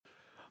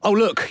Oh,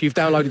 look, you've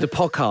downloaded the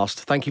podcast.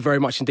 Thank you very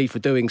much indeed for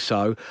doing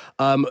so.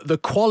 The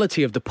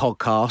quality of the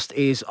podcast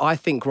is, I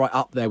think, right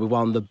up there with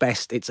one of the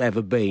best it's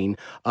ever been.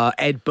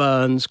 Ed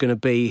Byrne's going to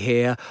be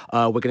here.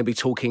 We're going to be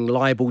talking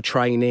libel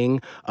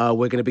training.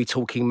 We're going to be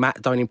talking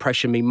Matt Don't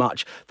Impression Me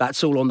Much.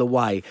 That's all on the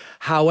way.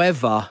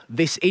 However,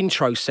 this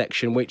intro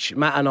section, which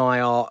Matt and I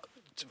are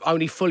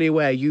only fully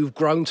aware you've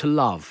grown to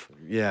love.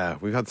 Yeah,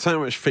 we've had so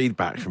much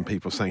feedback from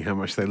people saying how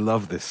much they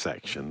love this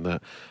section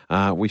that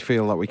we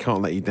feel like we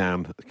can't let you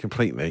down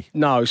completely.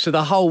 No, so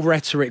the whole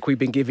rhetoric we've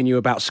been giving you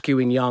about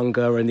skewing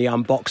younger and the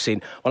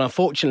unboxing, well,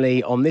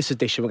 unfortunately, on this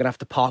edition, we're going to have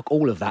to park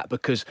all of that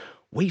because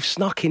we've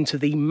snuck into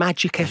the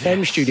Magic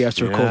FM studios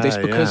to record this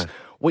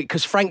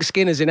because Frank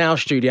Skinner's in our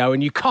studio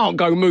and you can't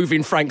go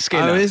moving Frank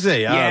Skinner. Oh, is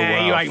he?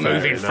 Yeah, you ain't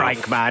moving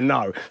Frank, man,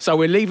 no. So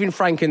we're leaving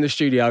Frank in the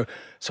studio,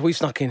 so we've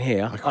snuck in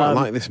here. I quite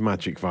like this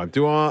Magic vibe.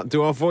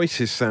 Do our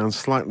voices sound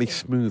slightly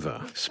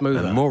smoother?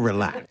 And more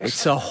relaxed?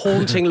 It's a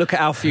haunting look at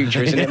our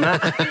future, isn't it,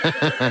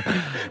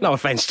 Matt? No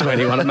offence to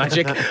anyone at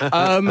Magic.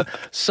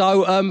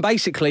 So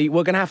basically,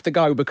 we're going to have to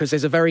go because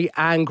there's a very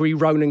angry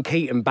Ronan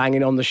Keaton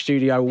banging on the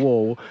studio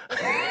wall.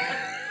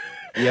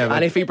 Yeah,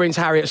 and if he brings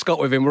Harriet Scott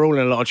with him, we're all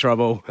in a lot of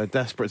trouble. They're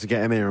desperate to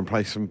get in here and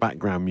play some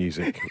background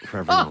music for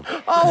everyone.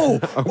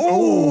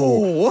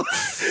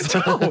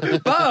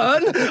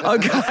 Byrne?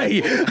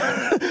 Okay.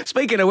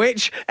 Speaking of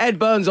which, Ed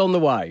Byrne's on the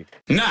way.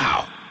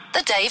 Now,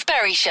 The Dave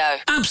Berry Show.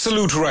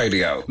 Absolute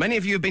Radio. Many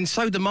of you have been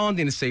so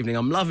demanding this evening.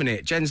 I'm loving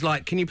it. Jen's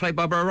like, can you play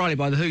Barbara O'Reilly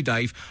by The Who,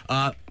 Dave?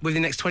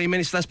 Within the next 20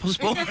 minutes, if that's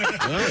possible.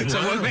 So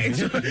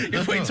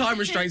you're putting time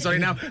restraints on it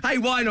now. Hey,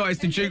 why not? It's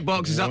the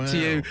jukebox. It's up to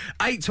you.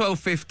 8, 12,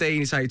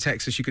 15 is how you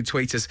text us. You can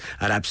tweet us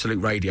at Absolute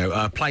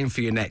Radio. Playing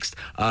for you next.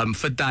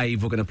 For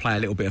Dave, we're going to play a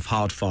little bit of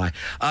Hard Fire.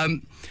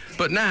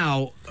 But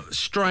now,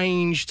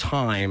 strange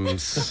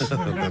times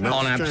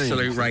on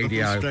Absolute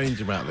Radio. What's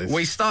strange about this?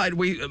 We started.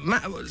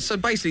 So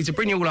basically, to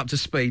bring you all up to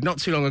speed, not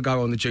too long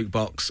ago on the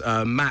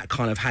jukebox, Matt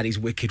kind of had his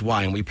wicked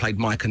way, and we played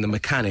Mike and the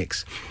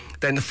Mechanics.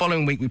 Then the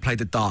following week we played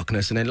The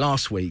Darkness, and then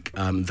last week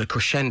the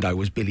crescendo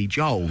was Billy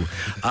Joel,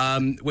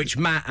 which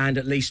Matt and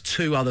at least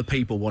 2 other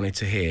people wanted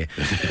to hear.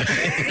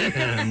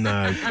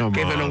 No, come on.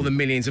 Given all the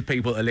millions of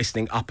people that are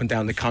listening up and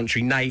down the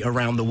country, nay,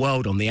 around the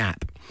world on the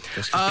app.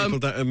 Just because people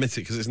don't admit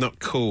it because it's not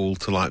cool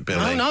to like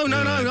Billy. No.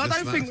 I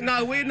don't think.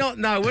 No, we're not.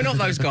 No, we're not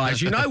those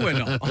guys. You know we're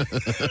not.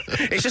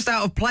 It's just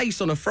out of place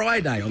on a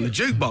Friday on the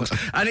jukebox,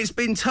 and it's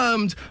been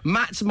termed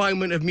Matt's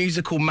moment of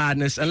musical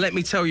madness. And let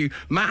me tell you,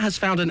 Matt has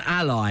found an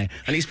ally,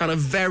 and he's found a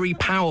very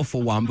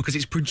powerful one because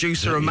it's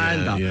producer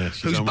Amanda,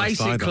 who's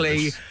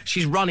basically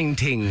she's running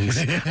things.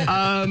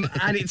 And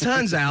it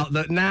turns out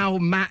that now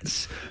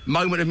Matt's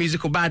moment of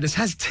musical madness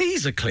has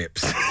teaser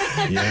clips.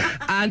 Yeah.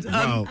 And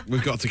well,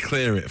 we've got to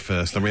clear it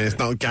first. I mean, it's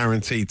not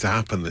guaranteed to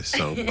happen, this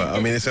song, but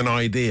I mean, it's an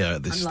idea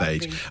at this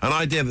stage. An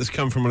idea that's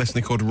come from a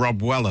listener called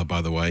Rob Weller,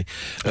 by the way.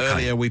 Okay.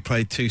 Earlier, we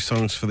played 2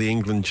 songs for the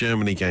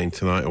England-Germany game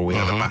tonight, or we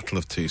had a battle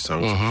of 2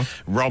 songs.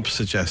 Rob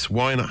suggests,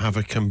 why not have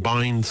a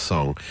combined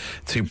song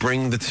to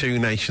bring the 2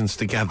 nations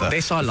together?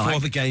 This I like. For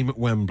the game at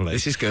Wembley.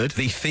 This is good.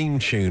 The theme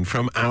tune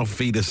from Auf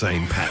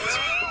Wiedersehen, Pet.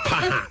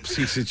 Perhaps,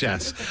 he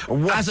suggests.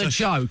 As a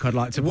joke, I'd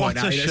like to point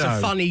out. It's a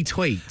funny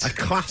tweet. A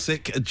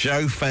classic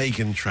Joe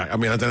Fagan track. I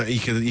mean, I don't know, you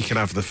could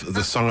have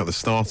the song at the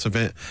start of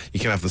it, you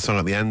can have the song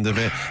at the end of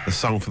it, the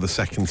song for the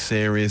second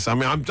series. I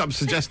mean, I'm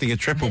suggesting a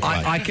triple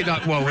play. I could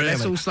not, well, really?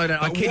 Let's all slow down.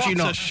 I kid you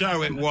not. What a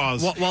show it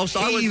was. Whilst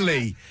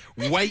Healy,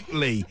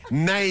 Waitley,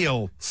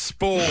 Nail,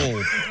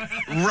 Spall,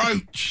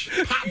 Roach.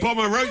 Pat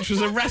Bomber Roach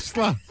was a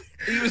wrestler.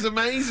 He was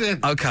amazing.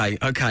 Okay.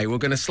 We're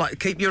going to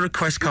keep your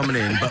requests coming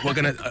in, but we're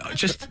going to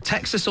just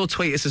text us or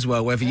tweet us as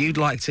well, whether you'd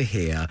like to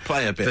hear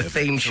play a bit the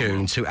theme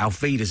tune to Auf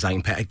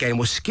Wiedersehen, Pet. Again,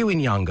 we're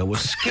skewing younger.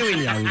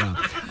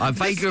 I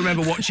vaguely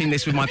remember watching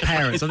this with my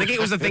parents. I think it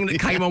was the thing that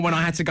came on when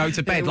I had to go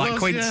to bed, like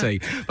Quincy.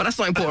 Yeah. But that's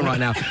not important right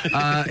now.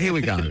 Here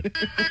we go.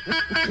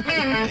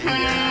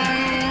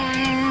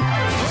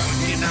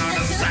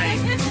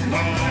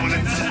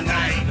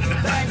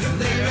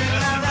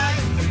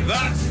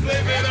 That's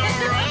living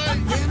all right.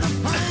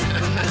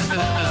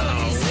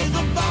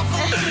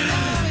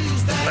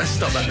 Let's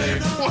stop that there.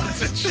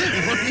 What a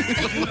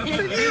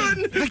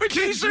tune.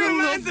 Producer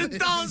Amanda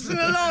dancing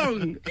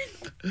along.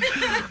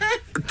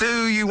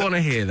 Do you want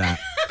to hear that?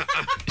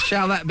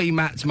 Shall that be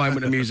Matt's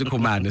moment of musical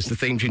madness, the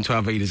theme tune to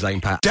Auf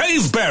Wiedersehen, Pat?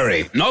 Dave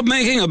Berry, not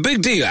making a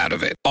big deal out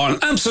of it on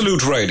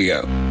Absolute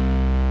Radio.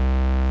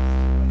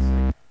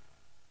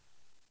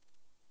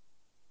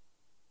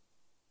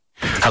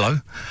 Hello.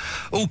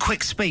 All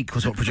quick speak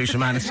was what producer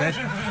Amanda said.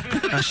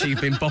 As she's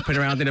been bopping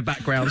around in the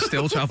background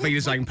still to Auf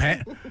Wiedersehen,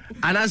 Pet.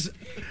 And as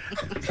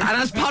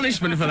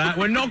punishment for that,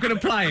 we're not going to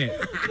play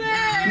it.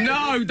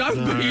 No,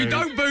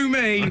 don't boo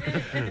me.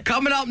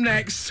 Coming up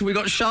next, we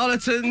got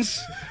Charlatans,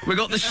 we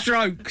got the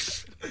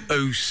Strokes.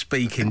 Oh,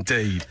 speak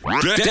indeed.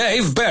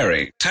 Dave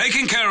Berry,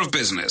 taking care of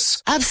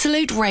business.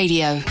 Absolute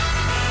Radio.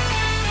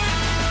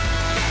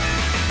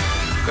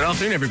 Good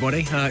afternoon,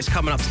 everybody. It's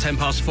coming up to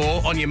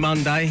 4:10 on your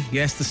Monday.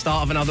 Yes, the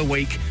start of another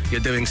week.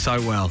 You're doing so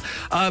well.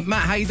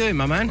 Matt, how you doing,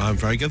 my man? I'm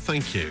very good,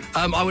 thank you.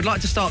 I would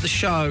like to start the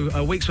show,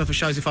 a week's worth of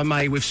shows, if I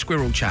may, with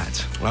Squirrel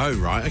Chat. Oh,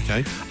 right,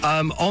 okay.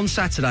 On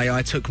Saturday,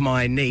 I took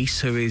my niece,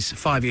 who is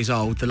 5 years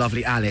old, the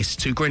lovely Alice,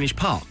 to Greenwich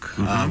Park,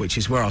 which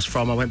is where I was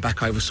from. I went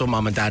back over, saw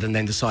Mum and Dad, and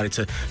then decided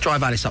to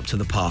drive Alice up to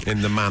the park.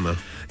 In the manor.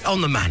 On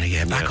the manor,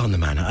 back on the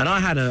manor. And I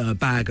had a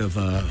bag of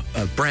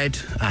bread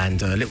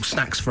and little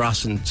snacks for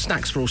us and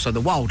snacks for also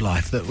the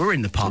wildlife that were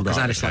in the park, because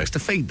Alice likes to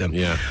feed them.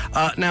 Yeah.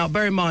 Now,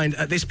 bear in mind,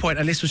 at this point,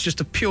 and this was just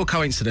a pure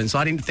coincidence,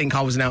 I didn't think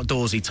I was an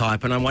outdoorsy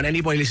type, and I want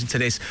anybody listening to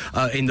this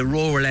in the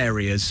rural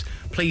areas,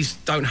 please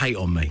don't hate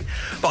on me.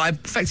 But I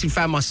effectively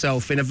found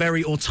myself in a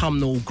very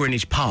autumnal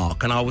Greenwich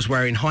Park, and I was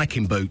wearing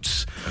hiking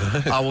boots.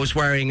 I was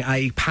wearing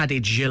a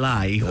padded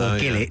gilet or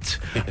gillet.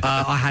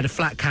 I had a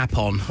flat cap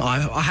on.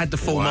 I had the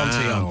full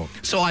Monty on.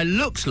 So I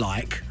looked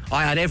like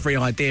I had every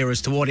idea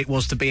as to what it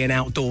was to be an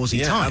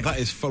outdoorsy type. That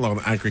is full-on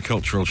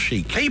agricultural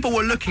chic. People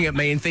were looking at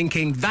me and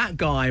thinking, that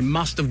guy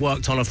must have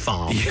worked on a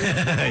farm.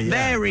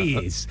 There he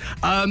is.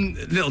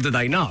 Little do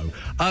they know.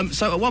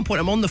 So at one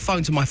point, I'm on the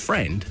phone to my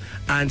friend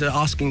and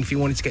asking if he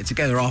wanted to get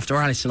together after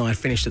Alice and I had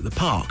finished at the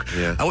park.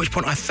 Yeah. At which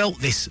point, I felt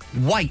this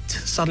weight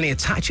suddenly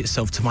attach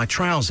itself to my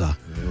trouser.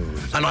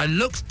 And I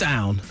looked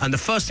down, and the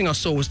first thing I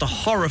saw was the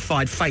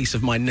horrified face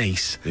of my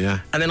niece. Yeah.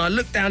 And then I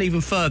looked down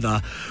even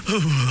further,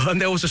 and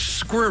there was a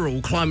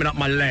squirrel climbing up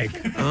my leg.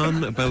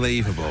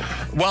 Unbelievable.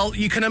 Well,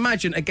 you can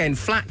imagine, again,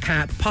 flat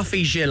cap,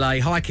 puffy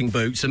gilet, hiking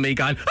boots, and me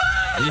going,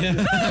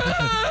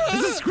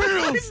 It's a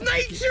squirrel! It's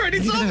nature and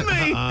it's on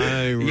me!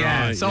 Oh, right,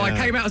 yeah, so I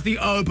came out as the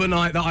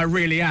urbanite that I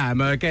really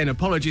am. Again,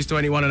 apologies to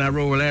anyone in our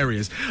rural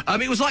areas.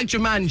 It was like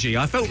Jumanji.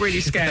 I felt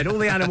really scared. All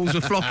the animals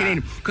were flocking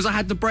in because I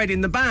had the bread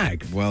in the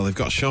bag. Well, they've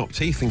got sharp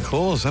teeth and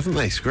claws, haven't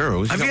they,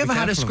 squirrels? Have you ever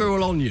had a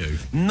squirrel on you?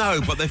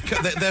 No, but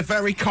they're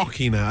very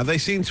cocky now. They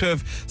seem to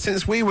have,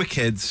 since we were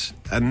kids,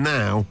 and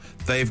now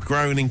they've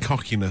grown in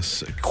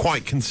cockiness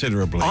quite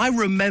considerably. I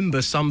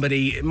remember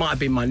somebody, it might have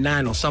been my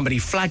nan or somebody,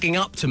 flagging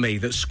up to me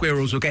that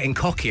squirrels were getting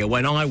cockier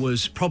when I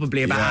was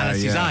probably about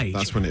Alice's age.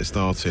 That's when it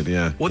started,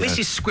 yeah. Well, this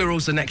is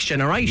Squirrels the Next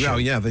Generation. Oh,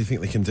 yeah, they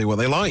think they can do what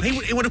they like.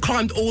 He would have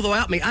climbed all the way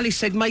up me. Alice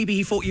said maybe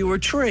he thought you were a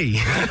tree.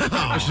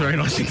 That's very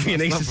nice thing for your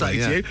niece to say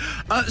to you.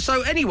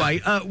 So anyway,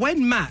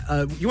 when Matt,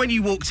 when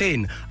you walked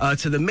in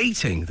to the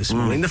meeting this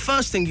morning, the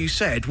first thing you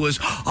said was,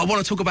 I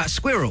want to talk about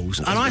squirrels.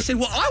 And I said,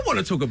 well, I want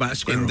to talk about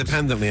squirrels.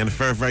 Independently and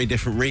for a very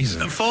different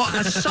reason. For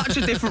such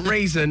a different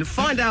reason.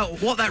 Find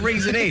out what that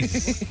reason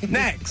is.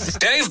 Next.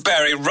 Dave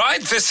Berry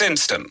right this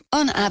instant.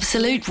 On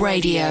Absolute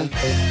Radio.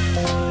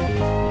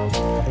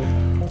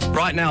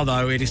 Right now,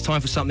 though, it is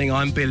time for something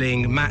I'm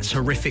billing Matt's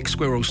horrific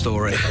squirrel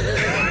story.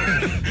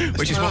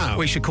 Which is what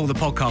we should call the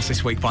podcast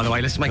this week, by the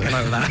way. Let's make a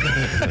note of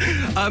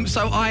that.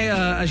 So I,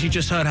 as you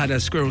just heard, had a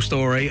squirrel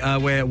story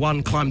where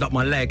one climbed up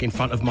my leg in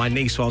front of my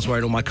niece while I was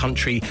wearing all my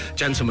country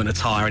gentleman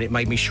attire, and it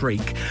made me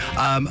shriek.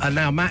 And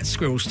now Matt's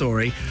squirrel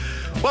story.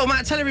 Well,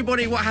 Matt, tell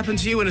everybody what happened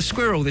to you and a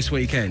squirrel this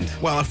weekend.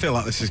 Well, I feel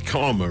like this is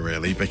karma,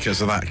 really, because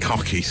of that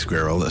cocky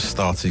squirrel that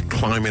started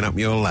climbing up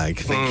your leg,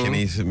 thinking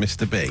he's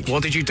Mr. Big.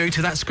 What did you do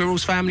to that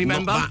squirrel's family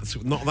member?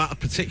 Not that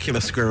particular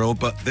squirrel,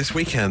 but this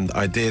weekend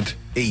I did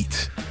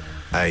eat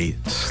a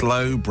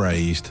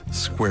slow-braised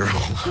squirrel.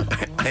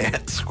 I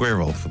ate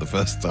squirrel for the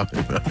first time.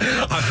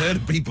 I've heard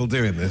of people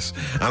doing this,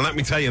 and let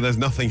me tell you, there's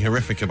nothing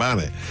horrific about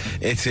it.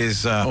 It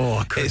is,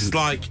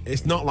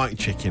 it's not like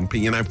chicken, but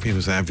you know,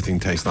 people say everything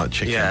tastes like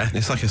chicken. Yeah.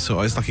 It's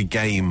like a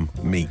game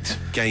meat,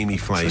 gamey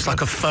flavour. So it's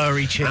like a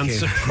furry chicken. And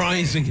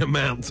surprising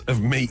amount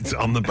of meat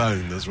on the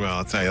bone as well,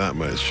 I'll tell you that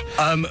much.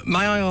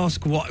 May I ask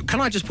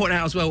can I just point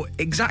out as well,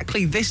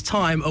 exactly this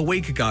time a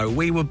week ago,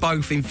 we were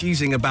both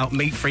infusing about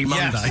meat-free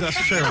Monday. Yes,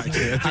 that's true,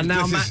 actually. And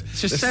now Matt,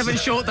 just 7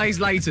 short days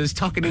later, is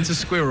tucking into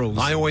squirrels.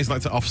 I always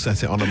like to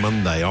offset it on a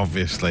Monday,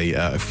 obviously,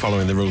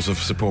 following the rules of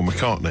Sir Paul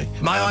McCartney.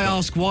 May I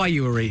ask why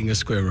you were eating a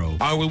squirrel?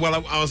 I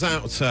was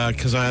out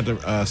because I had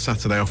a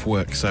Saturday off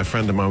work, so a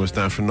friend of mine was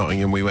down from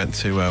Nottingham. We went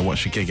to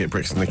watch a gig at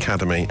Brixton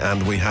Academy,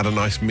 and we had a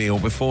nice meal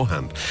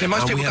beforehand. Yeah,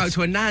 most people go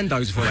to a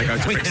Nando's before they go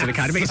to Brixton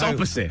Academy. It's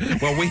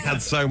opposite. Well, we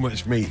had so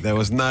much meat.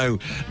 There's no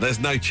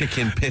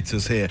chicken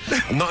pitters here.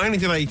 Not only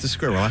did I eat a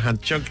squirrel, I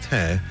had jugged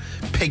hare,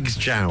 pig's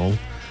jowl,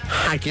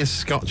 haggis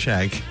Scotch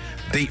egg,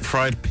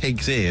 deep-fried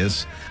pig's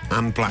ears,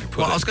 and black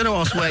pudding. Well, I was going to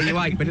ask where you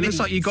ate, but it looks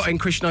like you got in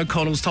Christian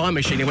O'Connell's time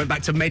machine and went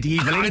back to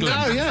medieval England.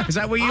 I know, yeah. Is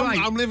that where you ate?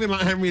 I'm living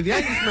like Henry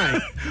VIII,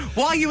 mate.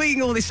 Why are you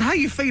eating all this? How are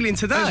you feeling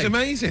today? It's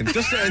amazing.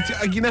 Just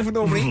you never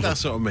normally eat that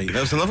sort of meat.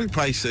 There was a lovely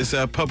place. It's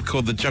a pub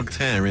called the Jugged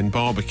Hare in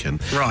Barbican.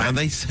 Right. And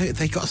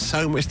they got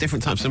so much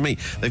different types of meat.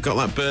 They've got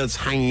like birds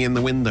hanging in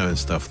the window and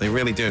stuff. They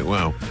really do it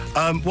well.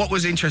 What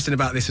was interesting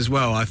about this as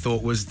well, I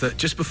thought, was that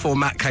just before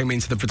Matt came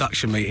into the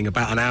production meeting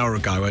about an hour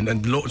ago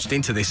and launched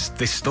into this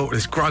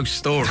this gross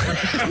story.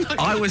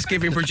 I was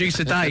giving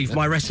producer Dave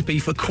my recipe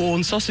for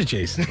corn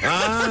sausages.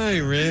 Oh,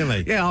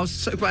 really? Yeah,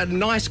 I had a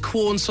nice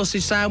corn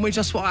sausage sandwich.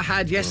 That's what I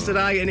had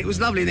yesterday, and it was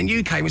lovely. Then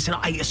you came and said,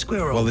 I ate a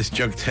squirrel. Well, this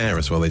jugged hare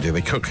as well,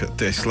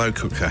 they slow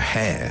cook the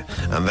hare,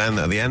 and then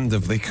at the end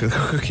of the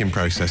cooking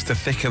process, to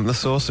thicken the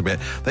sauce a bit,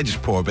 they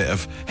just pour a bit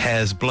of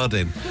hare's blood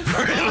in.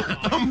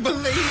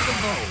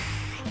 Unbelievable.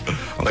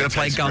 I'm going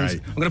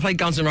to play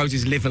Guns N'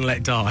 Roses' Live and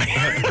Let Die.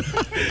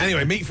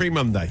 Anyway, Meat Free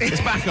Monday.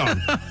 It's back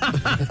on.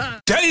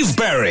 Dave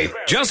Berry,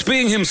 just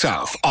being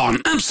himself on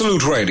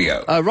Absolute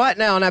Radio. Right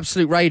now on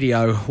Absolute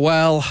Radio,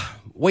 well,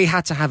 we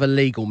had to have a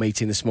legal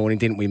meeting this morning,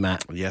 didn't we,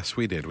 Matt? Yes,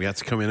 we did. We had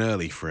to come in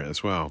early for it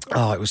as well.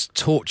 Oh, it was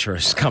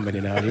torturous coming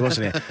in early,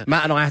 wasn't it?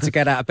 Matt and I had to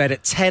get out of bed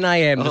at 10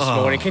 a.m. this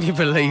morning. Can you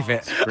believe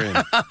it?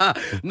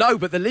 No,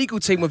 but the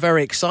legal team were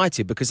very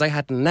excited because they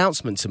had an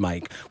announcement to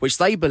make, which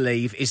they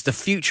believe is the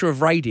future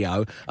of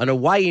radio and a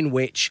way in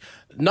which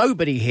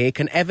nobody here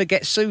can ever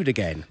get sued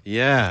again.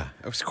 Yeah,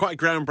 it was quite a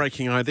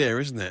groundbreaking idea,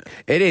 isn't it?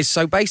 It is.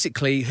 So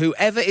basically,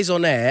 whoever is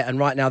on air, and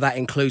right now that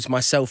includes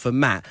myself and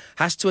Matt,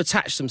 has to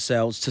attach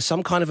themselves to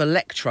some kind of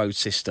electrode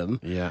system.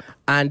 Yeah.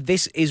 And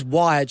this is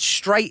wired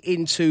straight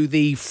into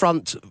the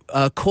front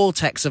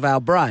cortex of our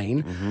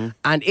brain,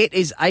 and it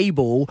is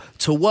able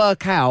to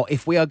work out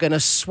if we are going to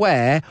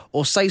swear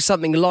or say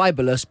something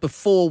libelous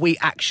before we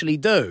actually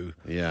do.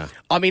 Yeah.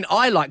 I mean,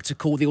 I like to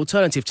call the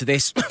alternative to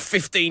this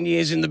 15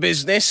 years in the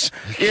business.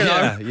 You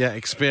know,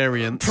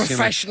 experience,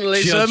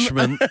 professionalism,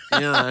 judgment.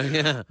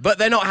 yeah. But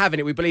they're not having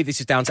it. We believe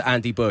this is down to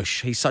Andy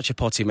Bush. He's such a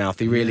potty mouth.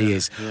 He really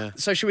is. Yeah.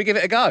 So should we give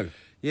it a go?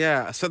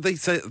 Yeah. So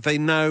they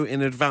know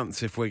in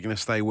advance if we're going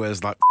to say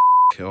words like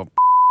or.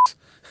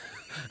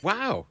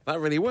 Wow, that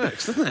really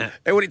works, doesn't it?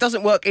 Well, it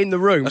doesn't work in the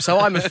room, so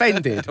I'm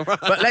offended.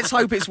 But let's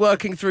hope it's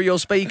working through your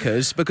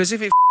speakers, because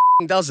if it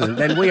doesn't,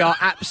 then we are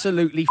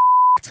absolutely.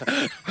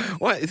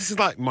 Well, this is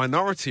like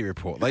Minority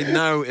Report. They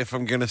know if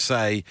I'm going to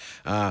say,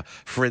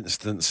 for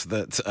instance,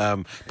 that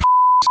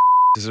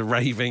is a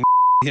raving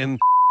and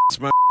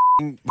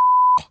smoking.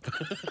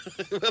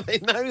 They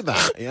know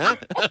that, yeah?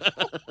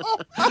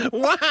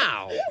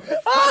 Wow,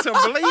 that's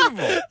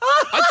unbelievable.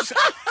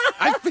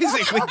 I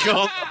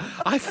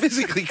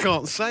physically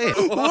can't say it.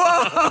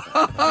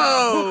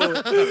 Whoa!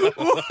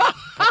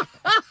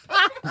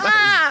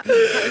 That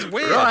is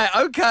weird. Right,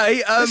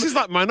 okay. This is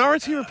like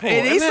Minority Report.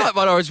 It is isn't like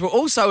Minority Report.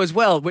 Also, as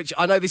well, which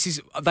I know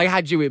they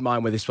had you in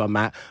mind with this one,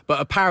 Matt, but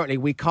apparently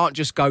we can't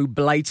just go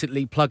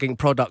blatantly plugging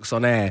products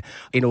on air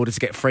in order to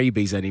get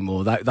freebies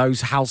anymore.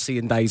 Those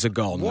halcyon days are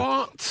gone.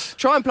 What?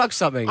 Try and plug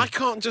something. I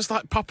can't just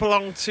pop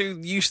along to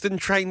Euston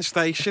train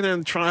station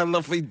and try a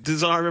lovely,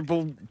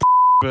 desirable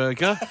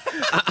burger.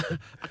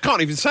 I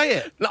can't even say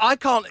it. No, I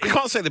can't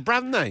say the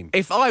brand name.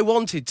 If I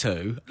wanted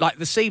to, like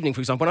this evening, for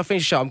example, when I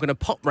finish the show, I'm going to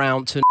pop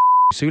round to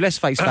who, let's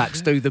face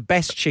facts, do the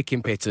best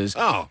chicken pitters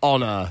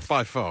on earth.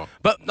 By far.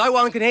 But no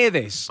one can hear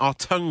this. Our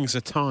tongues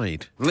are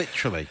tied,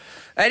 literally.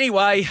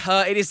 Anyway,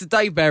 it is the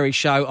Dave Berry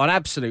Show on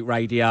Absolute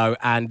Radio,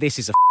 and this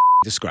is a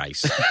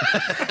disgrace.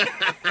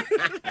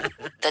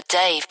 The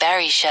Dave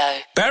Berry Show.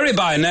 Berry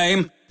by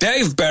name,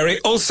 Dave Berry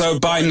also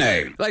by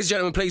name. Ladies and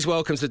gentlemen, please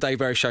welcome to the Dave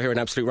Berry Show here on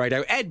Absolute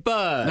Radio, Ed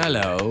Byrne.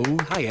 Hello.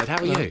 Hi, Ed. How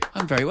are you?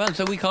 I'm very well.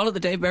 So we call it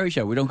the Dave Berry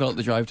Show. We don't call it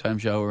the Drive Time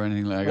Show or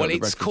anything like that. Well,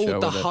 it's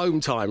called the Home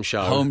Time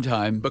Show. Home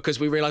Time. Because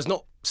we realise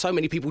not so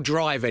many people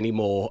drive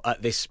anymore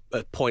at this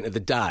point of the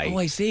day. Oh,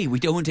 I see. We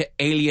don't want to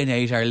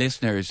alienate our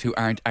listeners who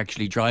aren't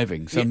actually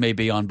driving. Some may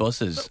be on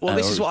buses. Well,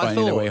 this is what I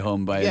finding thought. their way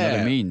home by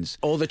another means.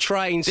 Or the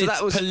train. So it's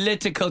that was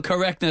political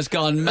correctness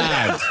gone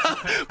mad.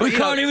 We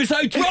can't even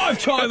say drive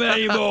time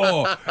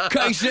anymore in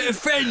case it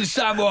offends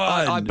someone.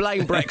 I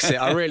blame Brexit,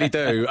 I really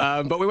do.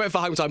 But we went for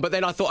Home Time. But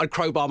then I thought I'd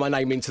crowbar my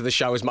name into the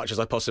show as much as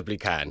I possibly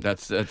can.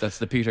 That's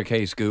the Peter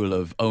Kay school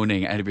of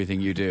owning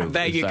everything you do.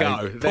 There you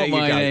go. Put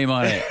my name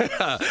on it.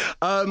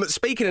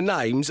 Speaking of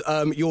names,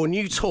 your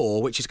new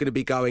tour, which is going to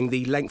be going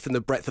the length and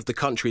the breadth of the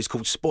country, is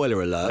called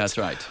Spoiler Alert. That's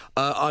right.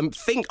 I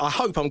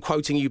hope I'm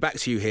quoting you back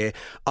to you here.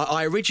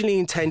 I originally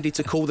intended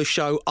to call the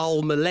show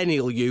I'll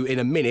Millennial You in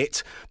a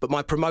Minute, but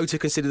my promoter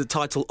considered the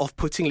title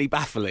off-puttingly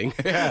baffling.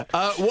 Yeah.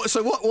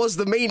 What was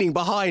the meaning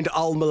behind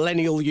I'll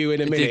Millennial You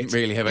in a Minute? It didn't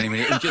really have any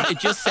meaning. It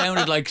just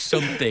sounded like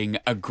something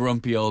a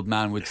grumpy old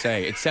man would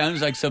say. It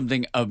sounds like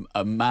something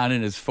a man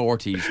in his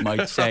 40s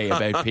might say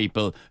about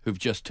people who've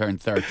just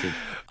turned 30.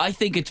 I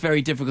think it's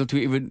very difficult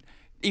to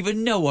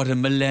even know what a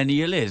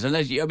millennial is,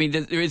 unless there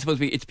is supposed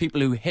to be. It's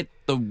people who hit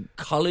the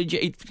college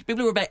age, people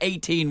who were about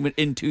 18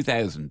 in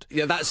 2000.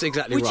 Yeah, that's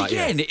exactly which right. Which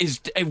again is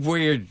a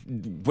weird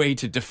way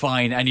to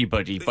define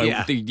anybody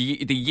by the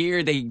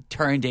year they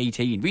turned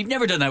 18. We've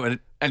never done that with it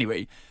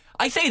anyway.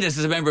 I say this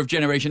as a member of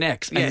Generation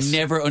X, Yes. and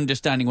never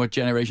understanding what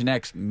Generation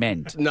X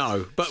meant.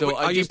 No, but So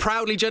are you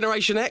proudly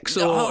Generation X,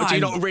 or No, do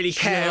you I'm not really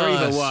care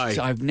either way?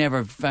 I've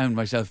never found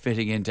myself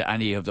fitting into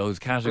any of those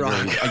categories.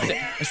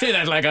 Right. I say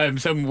that like I'm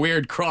some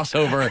weird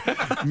crossover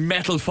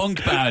metal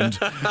funk band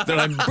that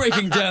I'm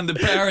breaking down the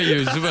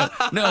barriers.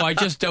 But no, I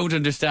just don't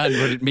understand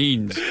what it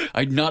means.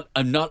 I'm not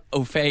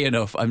au fait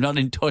enough. I'm not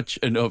in touch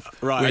enough.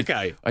 Right, with-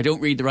 okay. I don't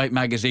read the right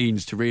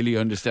magazines to really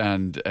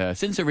understand.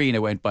 Since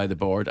Arena went by the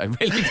board, I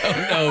really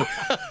don't know.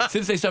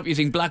 Since they stopped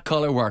using black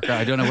collar worker,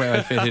 I don't know where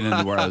I fit in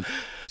the world.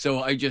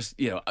 So I just,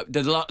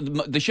 there's a lot.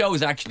 The show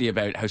is actually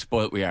about how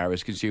spoilt we are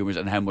as consumers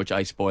and how much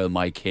I spoil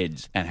my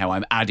kids and how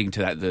I'm adding to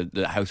that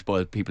the how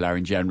spoiled people are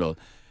in general.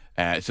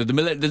 So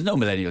there's no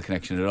millennial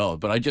connection at all.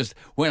 But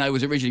when I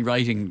was originally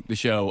writing the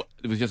show,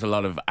 there was just a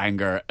lot of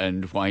anger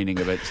and whining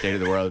about the state of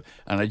the world,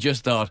 and I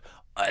just thought,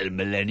 I'll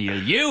millennial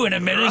you in a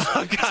minute.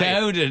 Okay.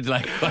 Sounded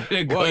like quite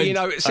a good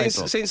Well,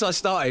 title. since I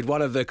started,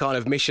 one of the kind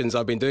of missions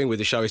I've been doing with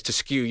the show is to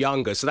skew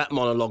younger. So that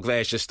monologue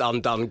there's just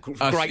undone.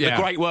 The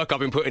great work I've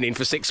been putting in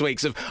for 6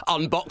 weeks of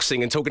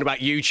unboxing and talking about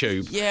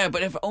YouTube. Yeah,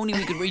 but if only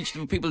we could reach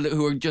the people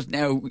who are just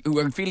now who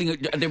are feeling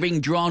they're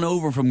being drawn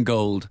over from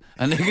gold,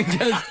 and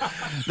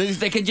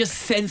they can just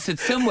sense it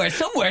somewhere.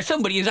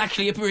 Somebody is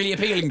actually really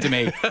appealing to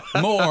me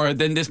more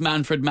than this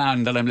Manfred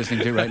Mann that I'm listening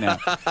to right now.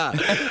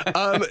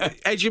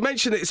 Ed, you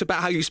mentioned that it's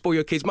about how you spoil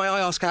your kids. May I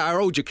ask how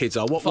old your kids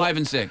are? 5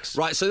 and 6.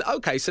 Right, so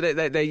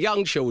they're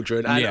young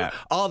children. And Yeah.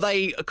 Are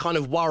they kind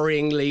of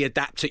worryingly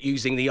adept at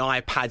using the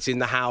iPads in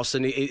the house?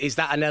 And is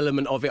that an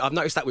element of it? I've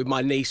noticed that with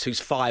my niece who's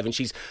 5, and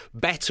she's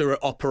better at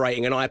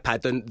operating an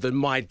iPad than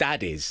my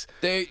dad is.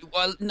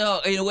 No,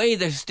 in a way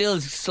they're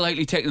still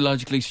slightly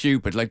technologically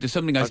stupid. Like there's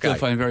something I still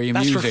find very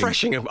amusing. That's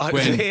refreshing to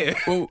hear.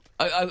 Well,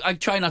 I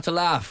try not to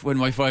laugh when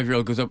my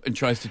 5-year-old goes up and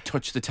tries to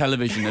touch the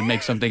television and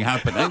make something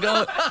happen. I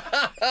go,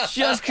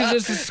 just because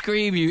it's a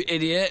scream, you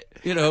idiot,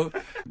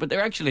 But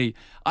they're actually,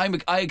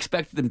 I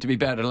expected them to be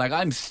better. Like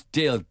I'm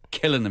still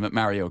killing them at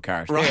Mario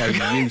Kart. Right.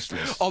 They are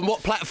useless. On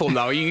what platform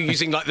though? Are you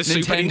using like the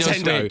Super Nintendo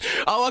Nintendo? Switch.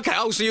 Oh, okay.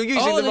 Oh, so you're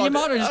using the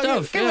modern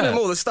stuff. Giving them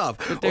all the stuff.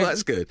 Well,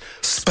 that's good.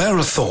 Spare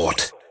a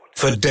thought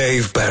for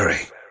Dave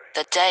Berry.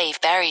 The Dave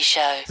Berry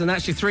Show. And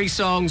actually 3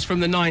 songs from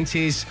the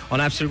 90s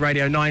on Absolute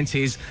Radio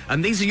 90s.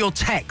 And these are your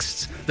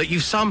texts that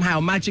you've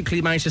somehow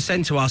magically managed to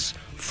send to us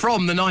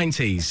from the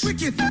 90s.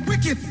 Wicked,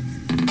 wicked,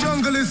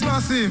 jungle is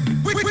massive.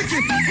 Wicked,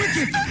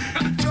 wicked,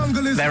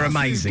 jungle is They're massive.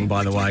 amazing,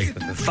 by the way.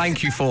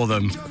 Thank you for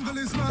them.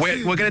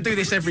 We're going to do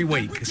this every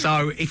week.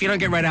 So if you don't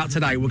get read out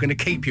today, we're going to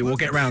keep you. We'll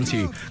get round to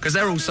you because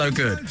they're all so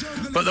good.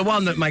 But the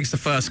one that makes the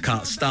first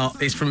cut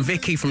is from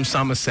Vicky from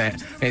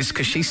Somerset. It's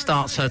because she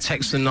starts her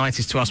text from the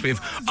 90s to us with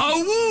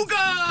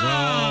Awooga!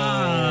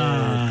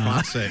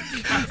 Classic.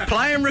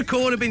 Play and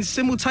record have been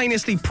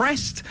simultaneously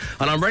pressed,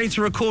 and I'm ready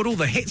to record all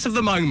the hits of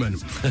the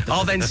moment.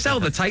 I'll then sell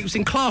the tapes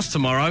in class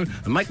tomorrow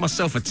and make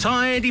myself a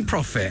tidy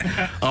profit.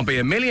 I'll be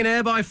a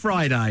millionaire by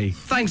Friday.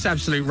 Thanks,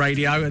 Absolute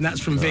Radio, and that's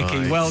from Vicky.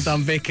 Nice. Well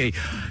done, Vicky.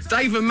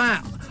 Dave and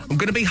Matt, I'm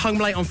going to be home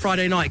late on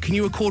Friday night. Can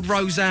you record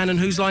Roseanne and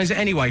Whose Line Is It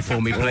Anyway for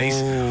me, please?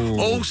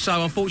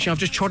 Also, unfortunately, I've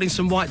just trod in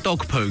some white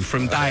dog poo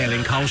from Dale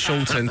in Carl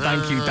Shulton.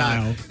 Thank you,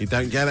 Dale. You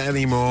don't get it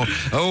anymore.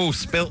 Oh,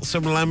 spilt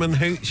some lemon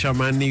hooch on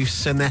my new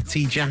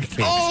Sonetti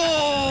jacket.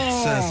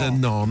 Says a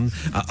non.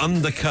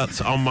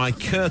 Undercut on my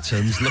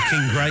curtains,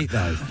 looking great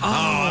though.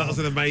 Oh, that was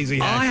an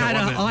amazing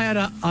haircut. I had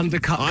an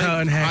undercut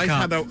curtain haircut.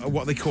 I had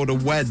what they called a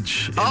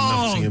wedge in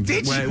Oh, Nottingham,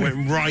 did where you? it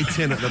went right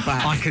in at the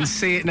back. I can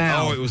see it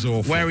now. Oh, it was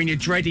awful. Wearing your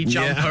dready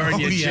jumper and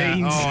your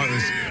jeans.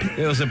 Oh,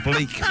 it was a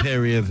bleak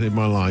period in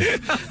my life.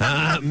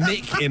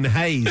 Nick in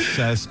Hayes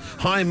says,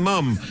 "Hi,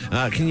 Mum.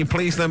 Can you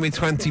please lend me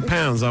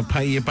 £20? I'll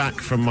pay you back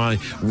from my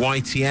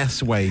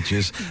YTS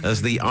wages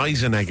as the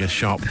Eisenegger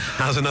shop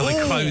has another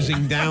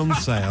closing down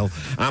sale,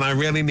 and I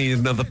really need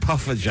another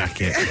puffer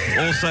jacket.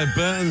 Also,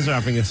 Byrne's are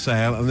having a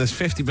sale, and there's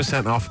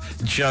 50%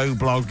 off Joe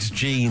Blogg's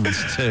jeans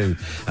too.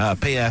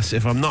 P.S.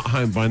 If I'm not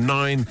home by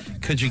 9,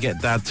 could you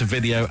get Dad to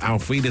video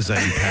Auf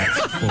Wiedersehen pet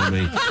for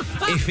me?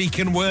 If he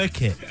can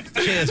work it.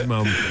 Cheers,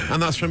 Mum." And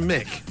that's from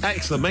Mick.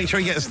 Excellent. Make sure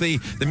he gets the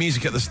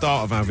music at the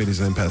start of Auf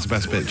Wiedersehen pet. It's the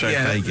best bit. Joe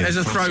Fagan. There's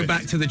a Classic.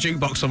 throwback to the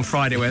jukebox on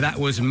Friday where that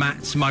was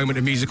Matt's moment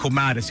of musical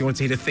madness. He wanted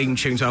to hear the theme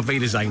tune to Auf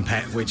Wiedersehen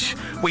pet, which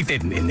we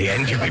didn't in the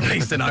end, you'll be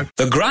pleased to know.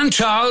 The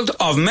grandchild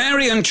of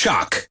Mary and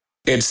Chuck.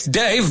 It's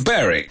Dave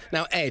Berry.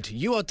 Now, Ed,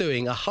 you are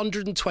doing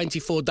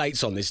 124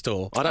 dates on this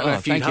tour. I don't know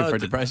if you'd thank you heard... for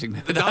depressing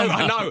me. No,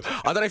 I know.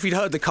 I don't know if you'd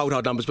heard the cold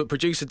hard numbers, but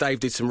producer Dave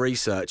did some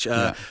research.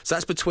 So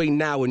that's between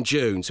now and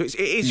June. So it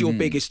is your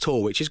biggest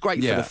tour, which is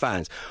great for the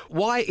fans.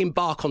 Why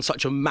embark on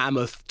such a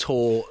mammoth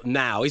tour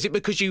now? Is it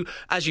because you,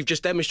 as you've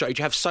just demonstrated,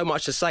 you have so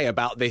much to say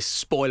about this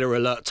spoiler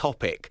alert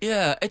topic?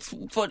 Yeah, it's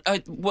what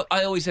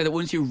I always say that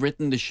once you've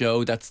written the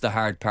show, that's the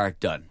hard part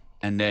done.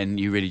 And then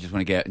you really just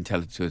want to get out and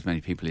tell it to as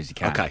many people as you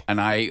can. Okay. And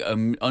I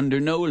am under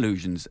no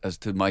illusions as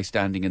to my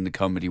standing in the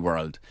comedy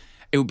world.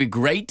 It would be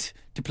great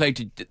to play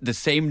to the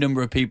same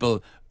number of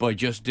people by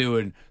just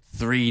doing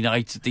 3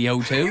 nights at the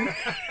O2,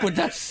 but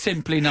that's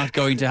simply not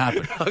going to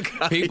happen.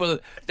 Okay.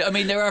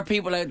 There are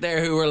people out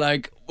there who are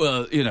like,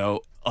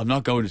 Well, I'm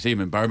not going to see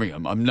him in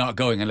Birmingham. I'm not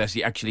going unless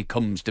he actually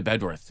comes to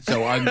Bedworth.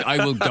 So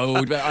I will go.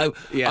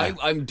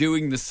 I'm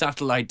doing the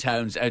satellite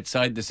towns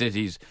outside the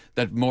cities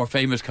that more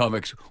famous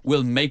comics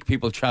will make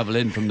people travel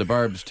in from the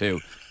burbs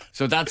to.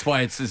 So that's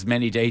why it's as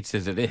many dates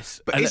as it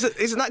is. But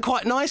isn't that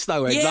quite nice,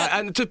 though, Ed? Yeah.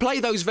 And to play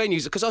those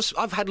venues, because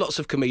I've had lots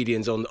of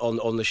comedians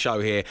on the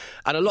show here,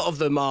 and a lot of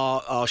them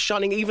are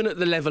shunning, even at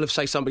the level of,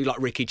 say, somebody like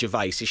Ricky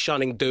Gervais is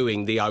shunning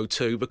doing the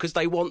O2 because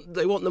they want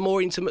the more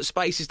intimate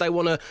spaces. They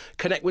want to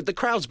connect with the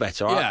crowds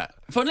better. Right? Yeah.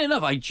 Funnily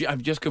enough,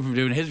 I've just come from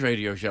doing his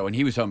radio show, and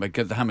he was talking about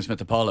because the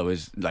Hammersmith Apollo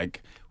is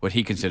like what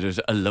he considers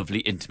a lovely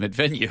intimate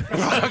venue.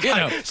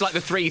 It's like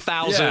the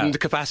 3,000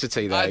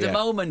 capacity there. At the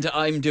moment,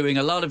 I'm doing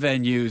a lot of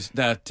venues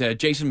that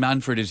Jason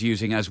Manford is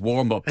using as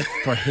warm-up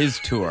for his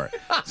tour.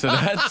 So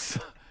that's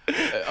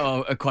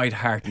quite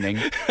heartening.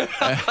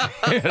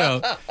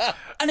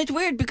 And it's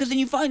weird because then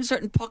you find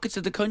certain pockets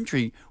of the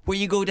country where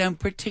you go down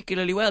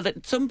particularly well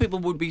that some people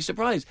would be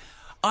surprised.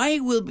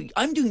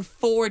 I'm doing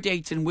 4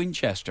 dates in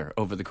Winchester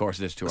over the course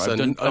of this tour. It's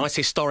a nice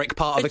historic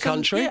part of the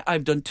country.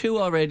 I've done 2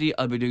 already.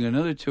 I'll be doing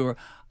another tour.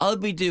 I'll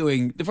be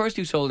doing the first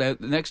 2 sold out.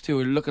 The next 2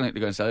 are looking like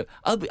they're going to sell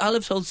out. I'll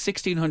have sold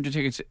 1,600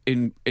 tickets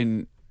in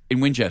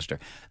Winchester.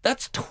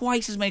 That's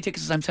twice as many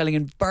tickets as I'm selling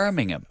in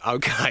Birmingham.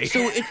 Okay. So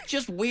it's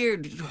just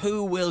weird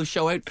who will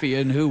show out for you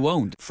and who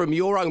won't. From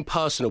your own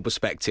personal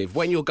perspective,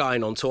 when you're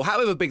going on tour,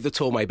 however big the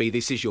tour may be,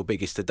 this is your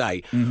biggest to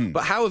date,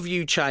 but how have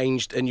you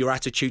changed and your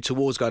attitude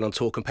towards going on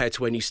tour compared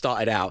to when you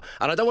started out?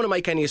 And I don't want to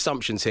make any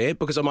assumptions here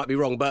because I might be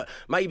wrong, but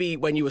maybe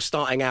when you were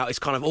starting out, it's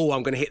kind of,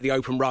 I'm going to hit the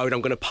open road, I'm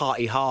going to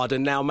party hard,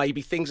 and now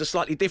maybe things are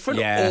slightly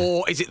different,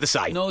 or is it the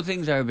same? No,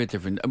 things are a bit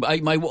different.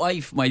 My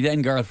wife, my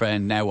then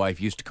girlfriend, now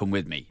wife, used to come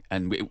with me,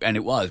 and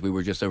we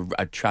were just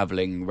a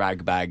travelling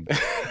ragbag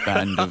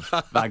band of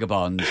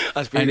vagabonds.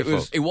 That's beautiful.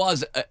 And it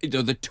was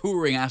the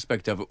touring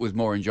aspect of it was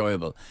more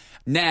enjoyable.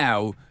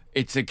 Now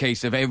it's a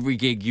case of every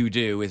gig you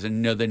do is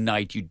another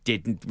night you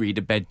didn't read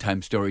a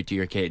bedtime story to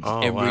your kids.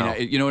 Every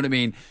night, you know what I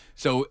mean?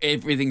 So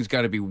everything's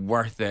got to be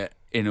worth it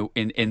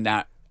in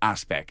that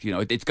aspect.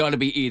 It's got to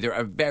be either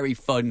a very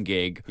fun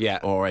gig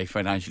or a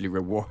financially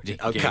rewarding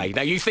gig. Okay,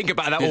 now you think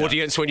about that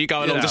audience when you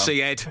go along to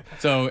see Ed.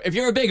 So if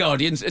you're a big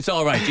audience, it's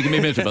all right. You can be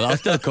miserable. I'll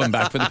still come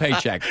back for the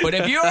paycheck. But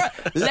if you're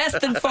less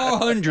than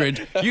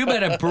 400, you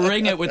better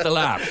bring it with the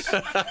laughs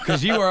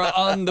because you are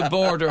on the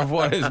border of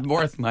what is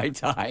worth my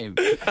time.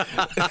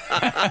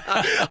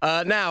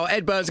 Now,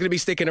 Ed Byrne's going to be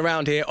sticking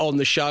around here on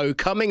the show.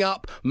 Coming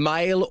up,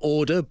 mail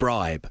order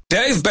bribe.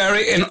 Dave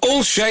Berry in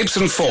all shapes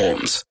and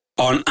forms.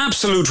 On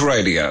Absolute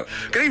Radio.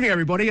 Good evening,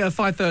 everybody.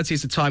 5:30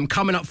 is the time.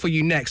 Coming up for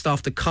you next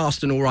after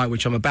Cast and All Right,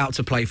 which I'm about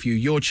to play for you,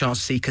 your chance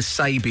to see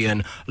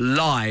Kasabian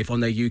live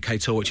on their UK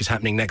tour, which is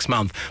happening next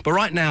month. But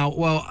right now,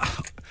 well,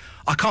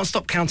 I can't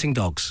stop counting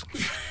dogs.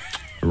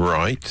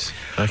 Right.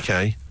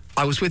 Okay.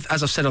 I was with,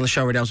 as I've said on the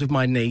show already, I was with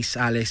my niece,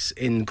 Alice,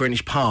 in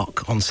Greenwich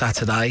Park on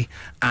Saturday,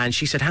 and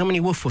she said, how many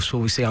woof woofs will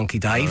we see, Unky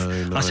Dave?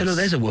 Nice. I said,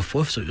 there's a woof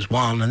woof, so it was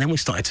 1, and then we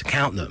started to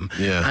count them.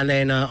 Yeah. And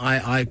then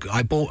I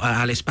brought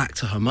Alice back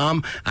to her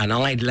mum, and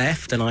I'd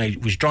left, and I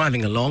was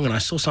driving along, and I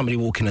saw somebody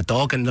walking a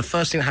dog, and the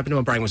first thing that happened in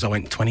my brain was I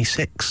went,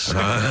 26. Oh,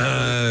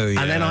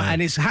 yeah. And then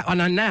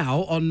and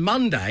now, on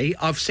Monday,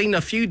 I've seen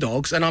a few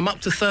dogs, and I'm up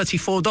to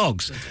 34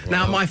 dogs. Wow.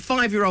 Now, my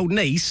 5-year-old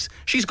niece,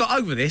 she's got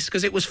over this,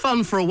 because it was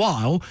fun for a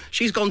while.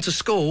 She's gone to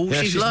school.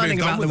 Yeah, she's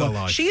learning about the world.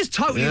 Life. She has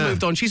totally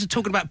moved on. She's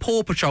talking about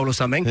Paw Patrol or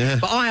something. Yeah.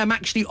 But I am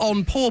actually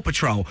on Paw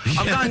Patrol.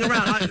 I'm going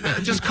around. I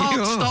just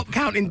can't stop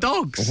counting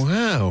dogs.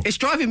 Wow. It's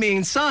driving me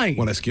insane.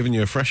 Well, it's given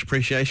you a fresh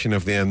appreciation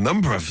of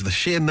the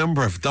sheer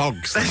number of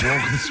dogs that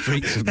walk the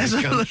streets of this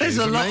country. There's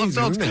a lot of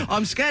dogs.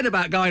 I'm scared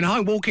about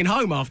walking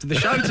home after the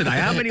show today.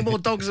 How many more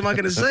dogs am I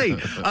going to see?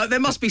 There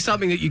must be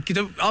something that you could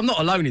do. I'm not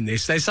alone in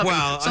this. There's something.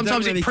 Well,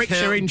 sometimes it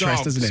pricks your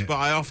interest, doesn't it? But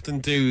I often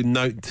do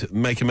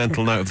make a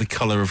mental note of the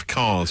colour of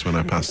cars when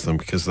I pass them,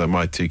 because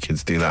my 2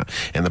 kids do that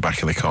in the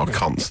back of the car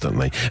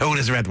constantly. Oh,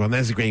 there's a red one,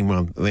 there's a green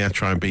one. They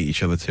try and beat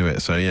each other to it.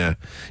 So, yeah,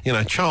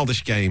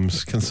 childish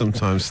games can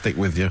sometimes stick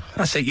with you.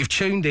 That's it. You've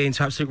tuned in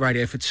to Absolute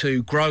Radio for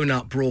 2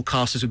 grown-up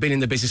broadcasters who've been in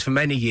the business for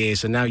many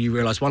years, and now you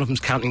realise one of them's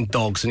counting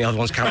dogs and the other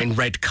one's counting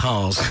red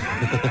cars.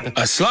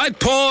 A slight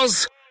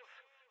pause.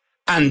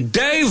 And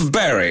Dave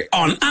Berry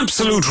on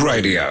Absolute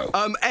Radio.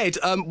 Ed,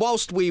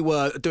 whilst we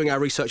were doing our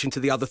research into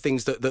the other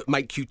things that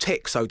make you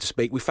tick, so to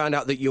speak, we found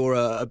out that you're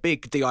a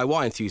big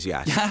DIY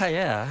enthusiast.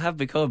 Yeah, I have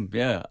become,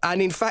 yeah.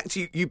 And in fact,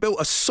 you built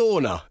a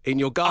sauna in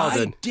your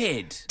garden. I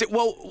did.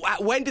 Well,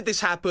 when did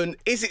this happen?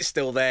 Is it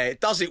still there?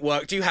 Does it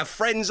work? Do you have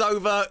friends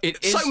over?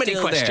 It is so many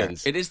still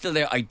questions. There. It is still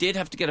there. I did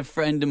have to get a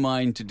friend of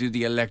mine to do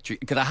the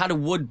electric, because I had a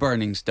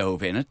wood-burning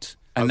stove in it,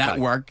 and that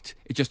worked.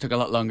 It just took a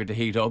lot longer to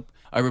heat up.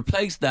 I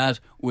replaced that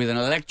with an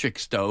electric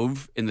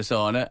stove in the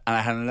sauna, and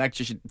I had an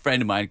electrician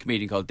friend of mine, a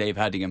comedian called Dave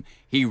Haddingham.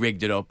 He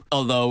rigged it up.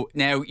 Although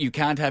now you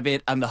can't have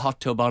it and the hot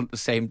tub on at the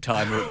same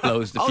time, or it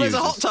blows the fuses.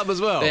 There's a hot tub as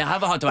well. They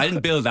have a hot tub. I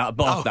didn't build that. I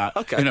bought that.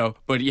 Okay.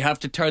 But you have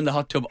to turn the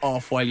hot tub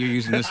off while you're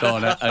using the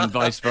sauna, and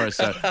vice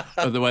versa.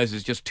 Otherwise,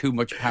 it's just too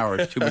much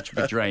power, too much of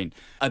a drain.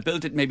 I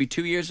built it maybe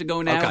 2 years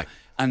ago now. Okay.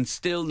 and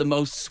still the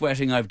most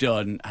sweating I've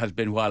done has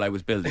been while I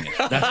was building it.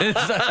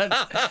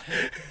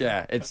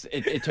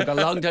 It took a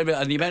long time,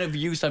 and the amount of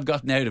use I've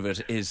gotten out of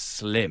it is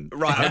slim.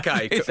 Right,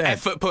 okay.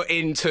 Effort put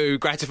into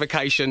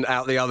gratification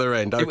out the other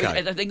end. Okay.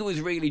 I think it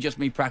was really just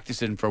me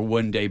practicing for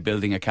one day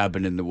building a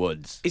cabin in the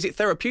woods. Is it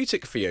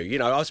therapeutic for you? You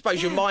know, I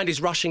suppose your mind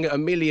is rushing at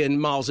 1,000,000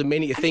 miles a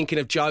minute. You're thinking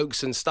of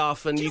jokes and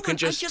stuff, and you can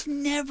just... I just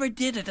never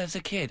did it as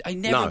a kid. I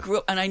never grew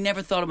up, and I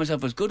never thought of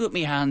myself as good with my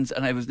hands,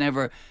 and I was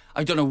never...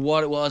 I don't know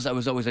what it was. I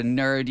was always a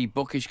nerdy,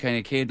 bookish kind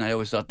of kid, and I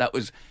always thought that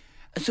was...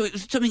 So it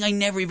was something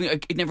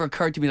it never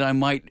occurred to me that I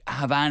might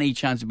have any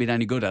chance of being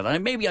any good at.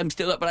 And maybe I'm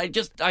still up, but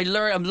I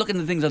learn. I'm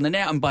looking at things on the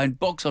net. I'm buying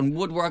books on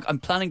woodwork. I'm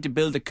planning to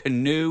build a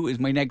canoe is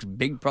my next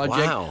big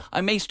project. Wow.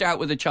 I may start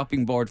with a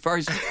chopping board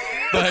first,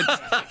 but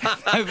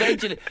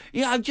eventually,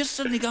 I'm just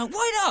suddenly going,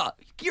 why not?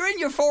 You're in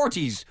your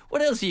 40s.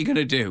 What else are you going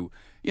to do?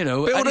 You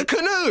know, build a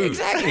canoe.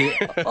 Exactly.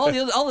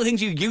 all the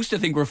things you used to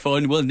think were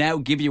fun will now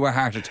give you a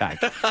heart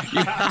attack.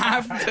 You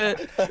have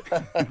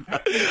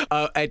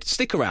to. Ed,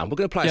 stick around. We're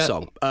going to play a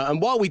song,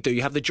 and while we do,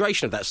 you have the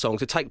duration of that song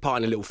to take part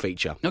in a little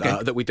feature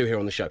that we do here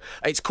on the show.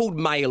 It's called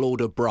Mail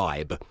Order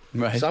Bribe.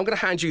 Right. So I'm going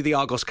to hand you the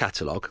Argos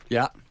catalogue.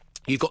 Yeah.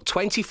 You've got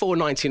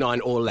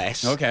 $24.99 or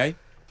less. Okay.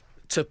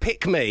 To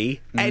pick me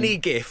any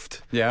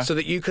gift so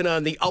that you can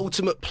earn the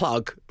ultimate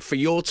plug for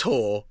your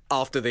tour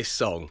after this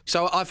song.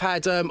 So I've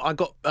had, I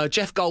got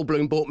Jeff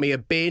Goldblum bought me a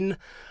bin,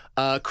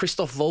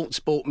 Christoph Waltz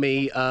bought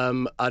me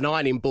an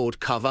ironing board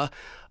cover,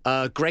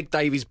 Greg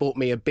Davies bought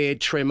me a beard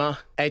trimmer,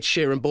 Ed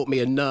Sheeran bought me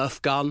a Nerf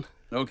gun.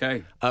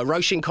 Okay.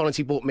 Roisin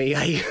Connerty bought me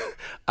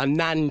a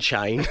Nan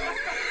chain.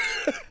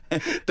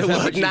 The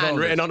word Nan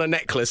written on a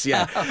necklace,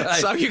 yeah.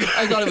 So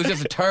I thought it was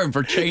just a term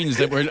for chains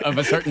that were of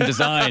a certain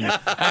design.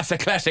 That's a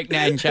classic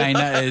Nan chain,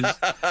 that is.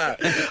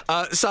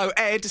 So,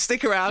 Ed,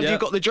 stick around. You've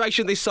got the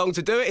duration of this song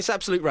to do it. It's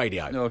Absolute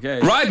Radio.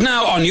 Okay. Right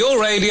now on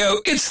your radio,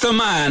 it's the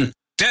man,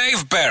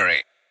 Dave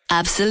Berry.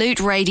 Absolute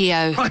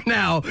Radio. Right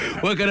now,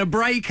 we're going to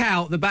break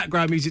out the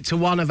background music to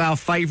one of our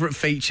favourite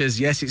features.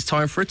 Yes, it's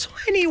time for a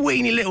tiny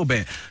weeny little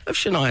bit of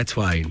Shania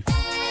Twain.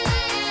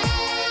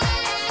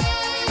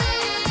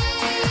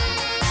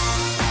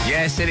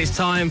 Yes, it is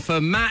time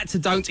for Matt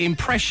Don't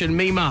Impression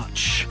Me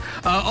Much.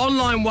 On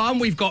line one,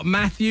 we've got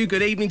Matthew.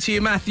 Good evening to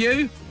you,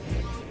 Matthew.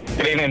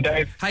 Good evening,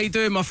 Dave. How you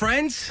doing, my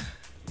friend?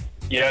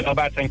 Yeah, not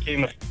bad, thank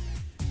you.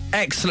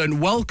 Excellent.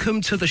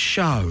 Welcome to the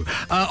show.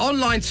 On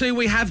line two,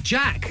 we have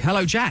Jack.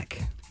 Hello,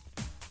 Jack.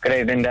 Good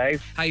evening,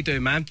 Dave. How you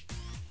doing, man?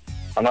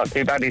 I'm not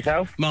too bad,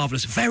 yourself?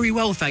 Marvellous. Very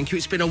well, thank you.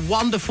 It's been a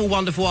wonderful,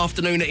 wonderful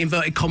afternoon at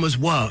inverted commas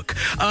work.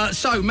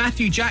 So,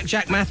 Matthew,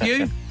 Jack,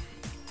 Matthew.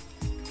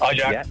 Hi,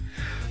 Jack. Yeah.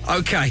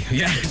 Okay,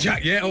 yeah,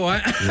 Jack, yeah, all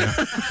right.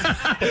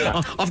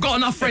 Yeah. I've got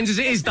enough friends as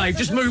it is, Dave.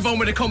 Just move on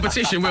with the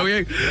competition, will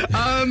you?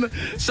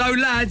 So,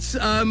 lads,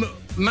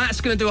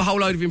 Matt's going to do a whole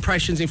load of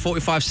impressions in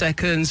 45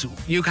 seconds.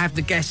 You have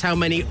to guess how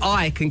many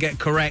I can get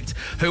correct.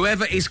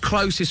 Whoever is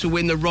closest will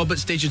win the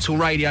Roberts Digital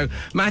Radio.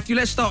 Matthew,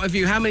 let's start with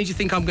you. How many do you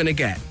think I'm going to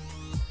get?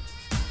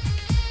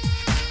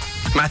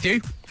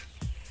 Matthew?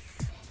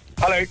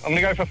 Hello, I'm going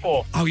to go for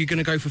 4. Oh, you're going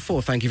to go for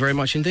 4. Thank you very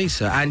much indeed,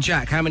 sir. And,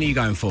 Jack, how many are you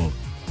going for?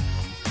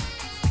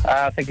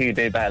 I think you could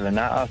do better than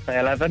that. I'll say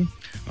 11.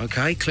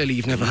 Okay, clearly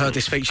you've never heard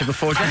this feature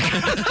before, Jack.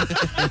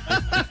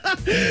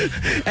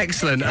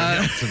 Excellent.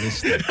 I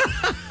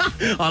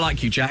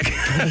like you, Jack.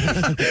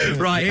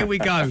 Right, here we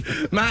go.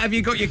 Matt, have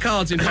you got your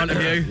cards in front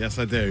of you? Yes,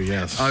 I do,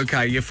 yes.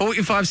 Okay, your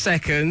 45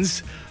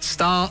 seconds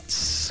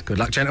starts. Good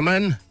luck,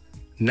 gentlemen.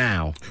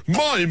 Now.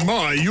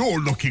 My, you're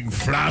looking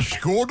flash,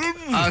 Gordon.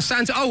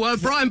 Santa. Oh,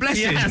 Brian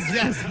Blessing.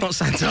 Yes. Not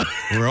Santa.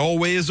 We're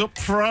always up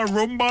for a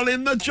rumble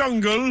in the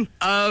jungle.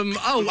 And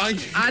or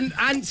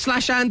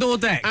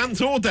deck.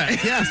 Ant or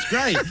deck, yes,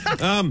 great.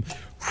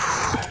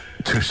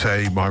 To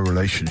say my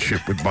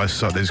relationship with my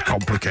son is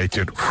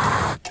complicated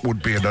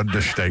would be an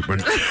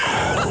understatement.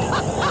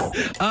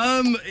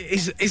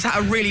 Is that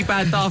a really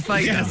bad Darth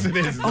Vader? Yes, it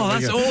is. Oh,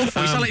 that's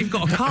awful. You sound like you've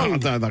got a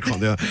cold. No, I can't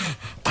do that.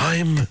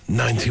 I'm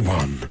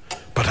 91,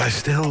 but I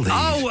still lead.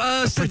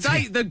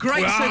 The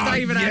great Sir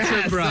David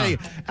Attenborough.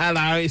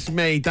 Hello, it's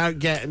me.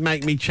 Don't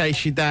make me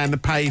chase you down the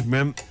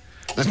pavement.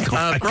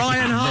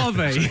 Brian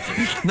Harvey.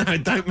 No,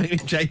 don't make me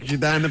chase you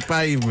down the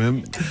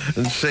pavement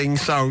and sing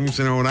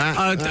songs and all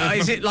that.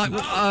 Is it like...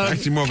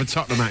 actually more of a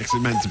Tottenham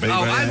accent meant to be.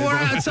 Oh, and we're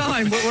out of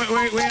time.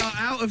 We are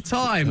out of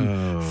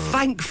time.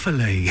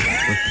 Thankfully.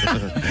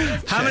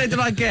 How many did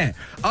I get?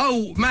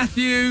 Oh,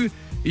 Matthew...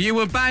 You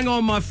were bang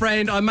on, my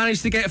friend. I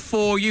managed to get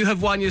 4. You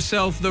have won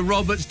yourself the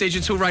Roberts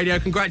Digital Radio.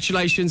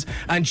 Congratulations.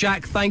 And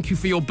Jack, thank you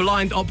for your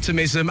blind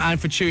optimism and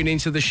for tuning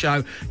into the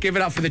show. Give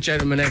it up for the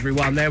gentleman,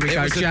 everyone. There we go,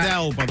 Jack. It was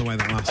Jack. by the way,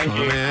 that last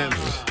time. Yeah.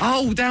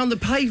 Oh, down the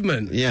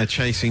pavement. Yeah,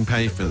 Chasing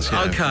Pavements.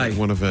 Yeah, okay.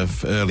 One of her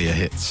earlier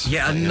hits.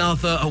 Yet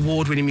another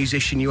award-winning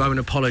musician you owe an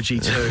apology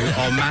to.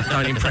 Oh, Matt,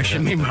 don't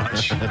impression me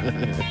much.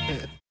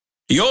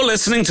 You're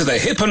listening to the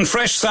hip and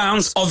fresh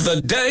sounds of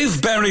the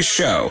Dave Berry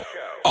Show.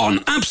 on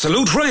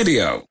Absolute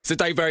Radio. It's the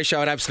Dave Berry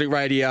Show on Absolute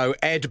Radio.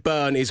 Ed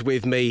Byrne is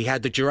with me. He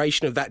had the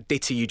duration of that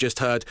ditty you just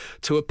heard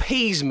to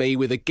appease me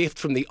with a gift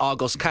from the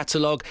Argos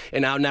catalogue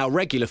in our now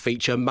regular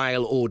feature,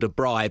 Mail Order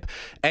Bribe.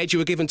 Ed, you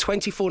were given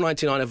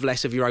 $24.99 of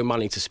less of your own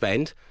money to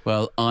spend.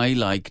 Well, I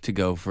like to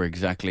go for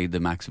exactly the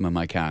maximum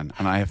I can,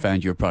 and I have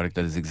found you a product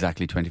that is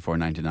exactly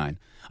 $24.99.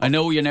 I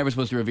know you're never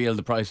supposed to reveal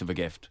the price of a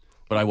gift,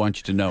 but I want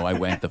you to know I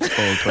went the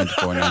full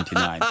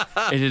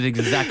 $24.99. It is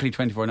exactly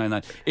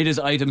 $24.99. It is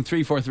item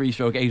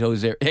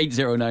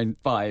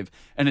 343/8095,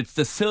 and it's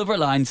the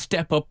Silverline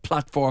Step-Up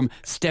Platform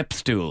Step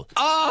Stool.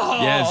 Oh!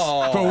 Yes,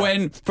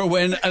 for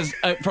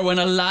when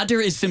a ladder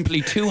is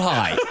simply too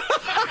high,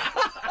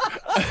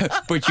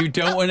 but you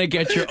don't want to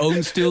get your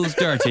own stools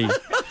dirty.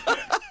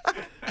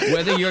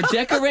 Whether you're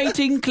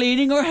decorating,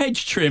 cleaning or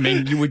hedge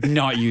trimming, you would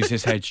not use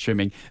this hedge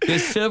trimming.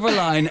 This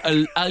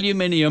Silverline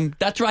aluminium,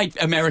 that's right,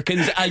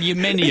 Americans,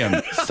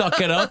 aluminium,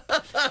 suck it up.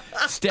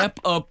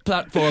 Step Up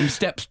Platform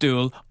Step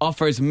Stool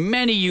offers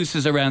many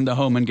uses around the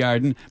home and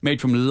garden,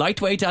 made from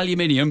lightweight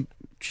aluminium.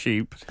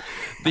 Cheap.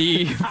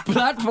 The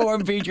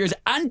platform features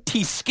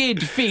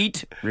anti-skid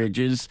feet,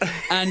 ridges,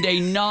 and a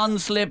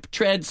non-slip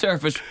tread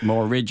surface,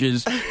 more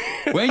ridges.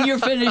 When you're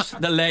finished,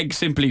 the legs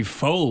simply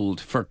fold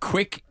for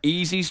quick,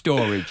 easy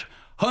storage.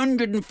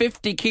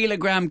 150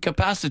 kilogram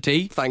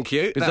capacity. Thank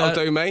you. That'll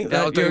do me.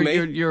 That'll do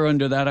me. You're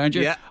under that, aren't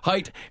you? Yeah.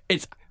 Height,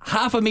 it's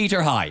half a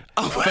metre high.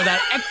 For that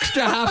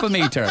extra half a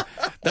metre,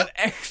 that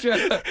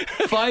extra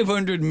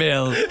 500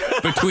 mil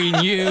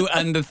between you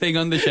and the thing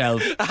on the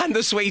shelf. And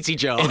the sweetie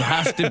jar. It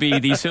has to be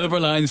the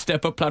Silverline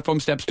Step-Up Platform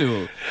Step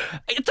Stool.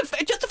 It's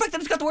just the fact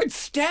that it's got the word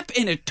step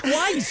in it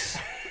twice.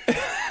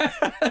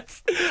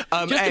 Just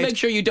to make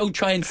sure you don't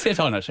try and sit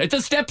on it. It's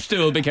a step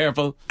stool, be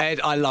careful.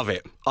 Ed, I love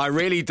it. I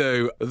really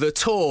do. The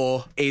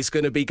tour is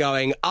going to be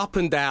going up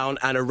and down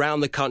and around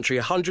the country,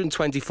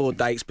 124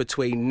 dates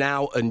between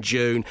now and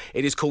June.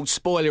 It is called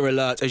Spoiler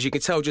Alert. As you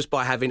can tell just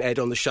by having Ed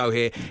on the show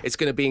here, it's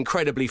going to be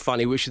incredibly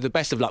funny. Wish you the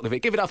best of luck with it.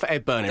 Give it up for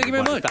Ed Byrne,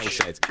 everybody. Thank you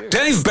very much. Thanks, Ed.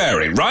 Dave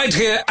Berry, right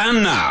here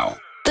and now.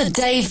 The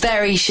Dave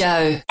Berry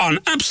Show. On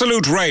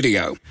Absolute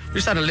Radio.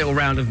 Just had a little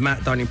round of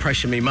Matt Don't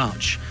Impression Me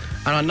Much,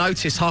 and I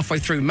noticed halfway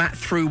through Matt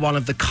threw one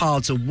of the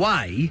cards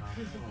away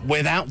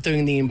without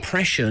doing the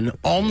impression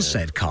on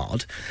said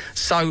card.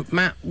 So,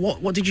 Matt,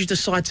 what did you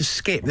decide to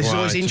skip? This is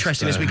always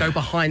interesting as we go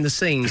behind the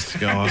scennes.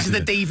 This is the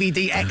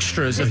DVD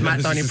extras of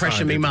Matt Don't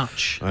Impression Me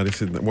Much. Do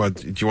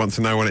you want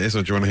to know what it is,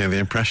 or do you want to hear the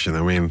impression?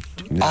 I mean...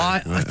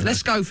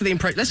 let's go for the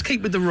impression. Let's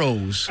keep with the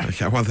rules.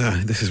 Okay, well,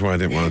 this is why I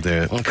didn't want to do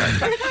it.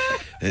 Okay.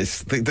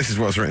 This is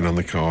what's written on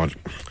the card.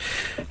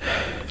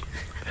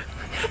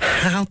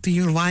 How do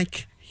you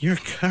like your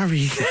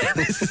curry?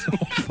 This is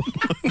awful.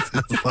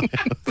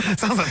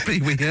 Sounds like Pee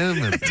Wee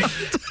Herman.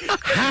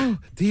 How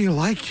do you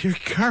like your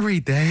curry,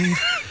 Dave?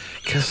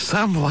 Because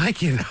some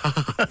like it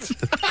hot.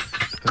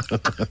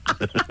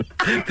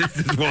 This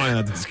is why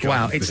I discovered.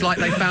 Wow, it's like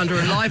they found her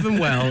alive and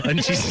well,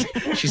 and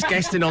she's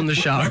guesting on the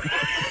show.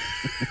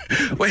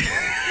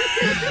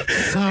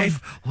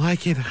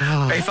 Like it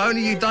hard. If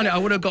only you'd done it, I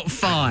would have got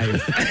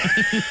 5.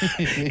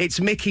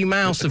 It's Mickey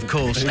Mouse, of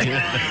course. No,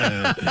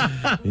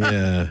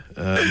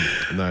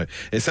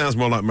 it sounds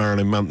more like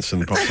Marilyn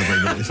Manson, possibly.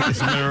 But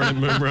it's Marilyn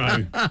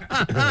Monroe.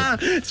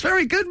 It's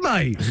very good,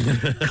 mate.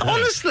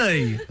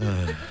 Honestly.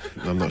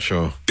 I'm not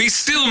sure. Be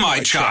still,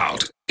 my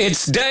child.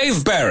 It's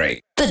Dave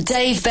Berry. The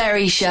Dave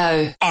Berry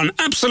Show. On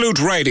Absolute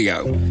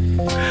Radio.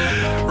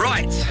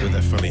 Right. With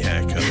their funny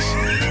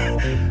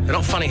haircuts. They're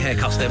not funny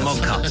haircuts, they're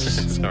mod cuts.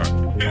 Sorry.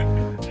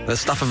 The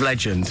stuff of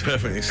legend.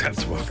 Perfectly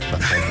acceptable.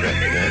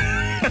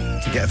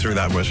 To get through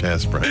that much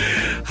hairspray.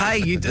 Hey,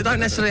 you don't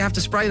necessarily have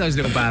to spray those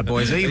little bad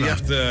boys either. You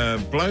have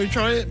to blow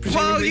dry it,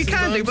 presumably. Well, you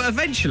can do, but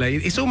eventually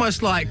it's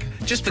almost like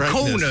just the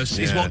coolness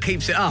is what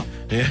keeps it up.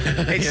 Yeah.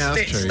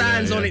 It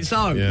stands on its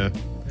own. Yeah.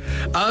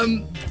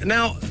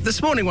 Now,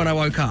 this morning when I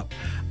woke up,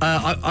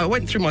 I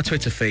went through my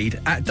Twitter feed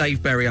at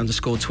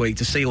 @DaveBerry_tweet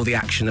to see all the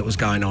action that was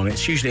going on.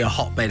 It's usually a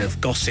hotbed of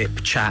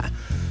gossip, chat,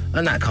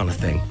 and that kind of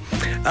thing.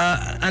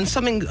 And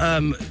something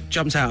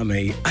jumped out at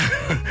me,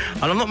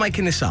 and I'm not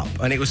making this up,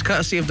 and it was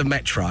courtesy of the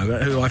Metro,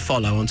 who I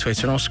follow on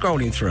Twitter, and I was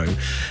scrolling through,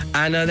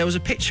 and there was a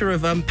picture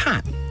of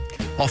Pat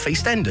off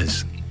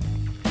EastEnders,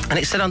 and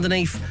it said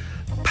underneath,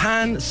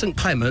 Pan St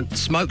Clement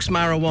smokes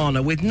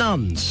marijuana with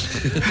nuns.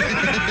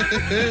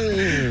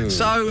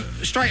 So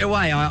straight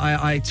away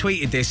I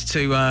tweeted this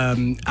to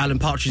Alan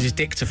Partridge's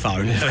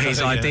dictaphone for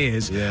his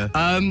ideas. Yeah.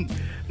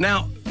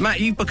 Now, Matt,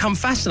 you've become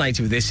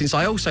fascinated with this since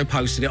I also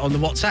posted it on the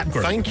WhatsApp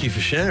group. Thank you for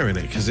sharing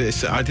it,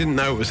 because I didn't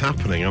know it was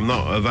happening. I'm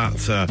not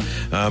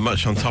that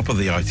much on top of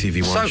the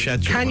ITV1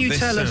 schedule. Can you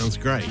tell us? Sounds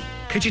great.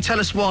 Could you tell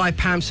us why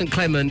Pam St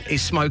Clement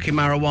is smoking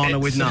marijuana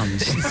with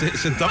nuns?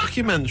 It's a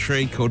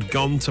documentary called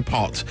Gone to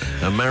Pot,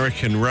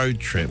 American Road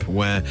Trip,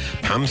 where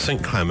Pam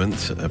St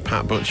Clement,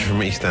 Pat Butcher from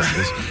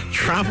EastEnders,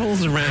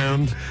 travels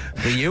around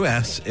the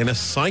US in a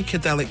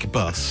psychedelic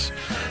bus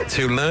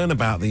to learn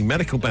about the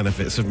medical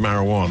benefits of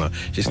marijuana.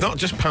 It's not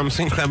just Pam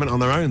St Clement on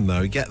their own,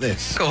 though. Get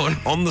this. Go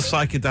on. The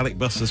psychedelic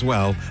bus as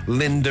well,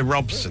 Linda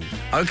Robson.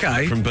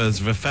 Okay. From Birds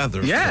of a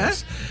Feather, of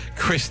course.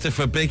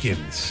 Christopher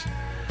Biggins.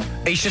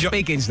 It's just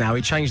Biggins now.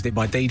 He changed it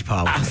by deed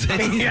poll. Just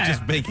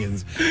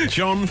Biggins.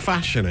 John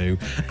Fashanu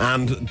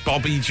and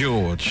Bobby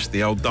George,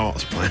 the old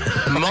darts player.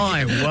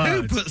 My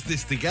Who word. puts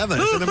this together?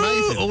 It's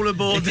amazing. All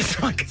aboard the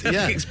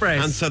Psychedelic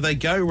Express. And so they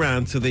go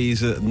round to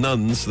these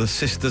nuns, the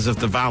Sisters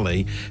of the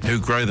Valley, who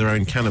grow their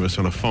own cannabis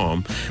on a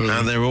farm,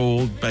 and they're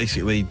all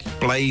basically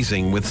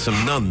blazing with some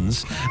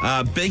nuns.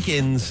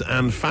 Biggins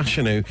and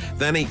Fashanu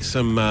then eat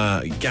some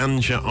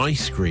ganja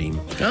ice cream,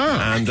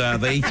 and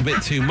they eat a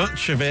bit too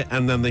much of it,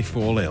 and then they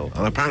fall ill.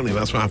 And apparently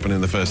that's what happened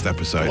in the first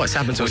episode. What's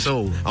happened to us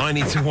all? I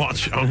need to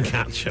watch on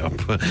catch up.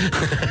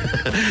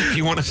 If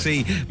you want to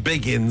see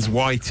Biggins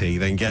Whitey,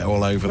 then get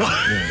all over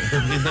that. Yeah.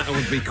 I mean, that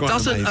would be quite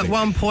amazing. At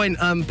one point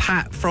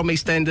Pat from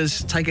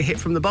EastEnders take a hit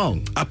from the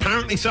bong?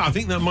 Apparently so. I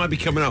think that might be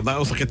coming up. That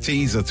was like a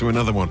teaser to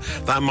another one.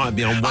 That might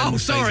be on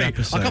Wednesday's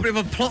episode. I can't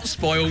believe a plot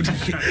spoiled.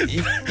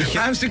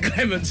 Pam St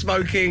Clement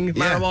smoking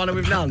marijuana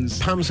with nuns.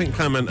 Pam St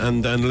Clement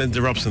and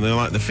Linda Robson, they're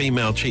like the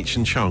female Cheech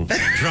and Chong,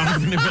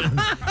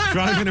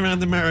 driving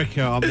around America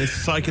on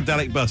this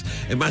psychedelic bus.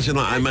 I imagine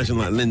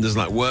like Linda's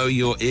like, whoa,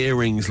 your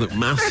earrings look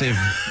massive.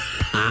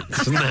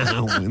 Pats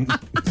now.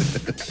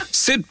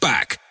 Sit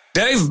back.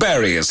 Dave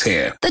Berry is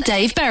here. The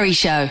Dave Berry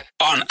Show.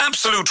 On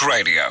Absolute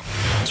Radio.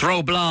 It's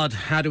Royal Blood.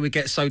 How do we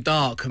get so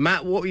dark?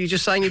 Matt, what were you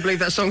just saying you believe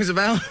that song is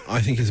about? I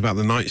think it's about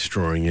the nights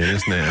drawing in,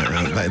 isn't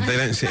it? They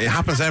don't see it. It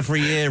happens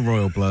every year,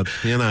 Royal Blood,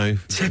 you know.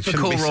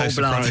 Typical It shouldn't be Royal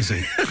so Blood.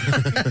 surprising.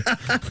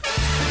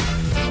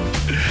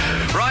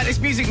 Right, this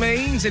music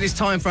means it is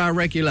time for our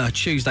regular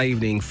Tuesday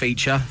evening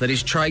feature that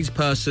is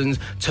Tradespersons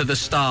to the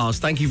Stars.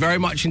 Thank you very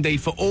much indeed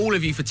for all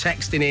of you for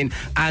texting in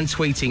and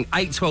tweeting.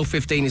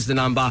 81215 is the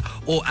number,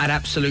 or at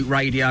Absolute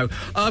Radio.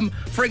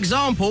 For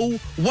example,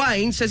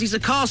 Wayne says he's a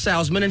car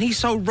salesman and he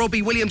sold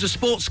Robbie Williams a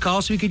sports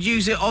car so he could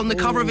use it on the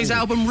cover of his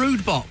album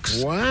Rude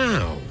Box.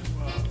 Wow.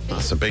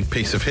 That's a big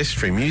piece of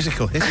history,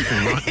 musical history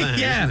right there.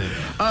 Yeah. Isn't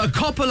it?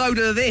 Cop a load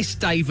of this,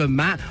 Dave and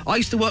Matt. I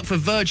used to work for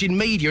Virgin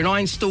Media and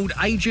I installed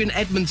Adrian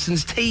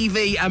Edmondson's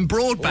TV and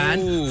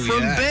broadband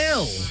from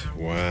Bill.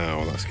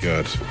 Wow, that's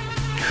good.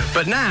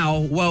 But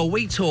now, well,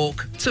 we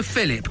talk to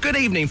Philip. Good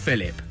evening,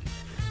 Philip.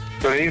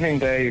 Good evening,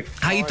 Dave.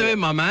 How you doing,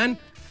 my man?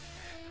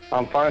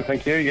 I'm fine,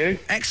 thank you. You?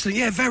 Excellent.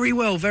 Yeah, very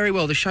well, very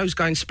well. The show's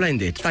going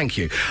splendid. Thank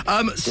you.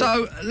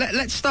 So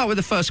let's start with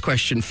the first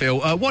question, Phil.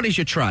 What is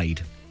your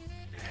trade?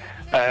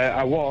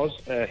 I was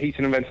a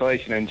heating and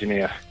ventilation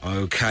engineer.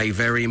 Okay,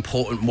 very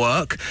important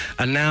work.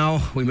 And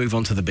now we move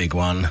on to the big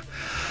one.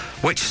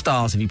 Which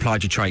stars have you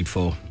plied your trade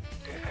for?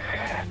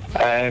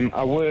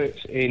 I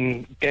worked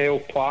in Gail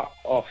Platt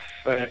off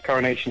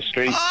Coronation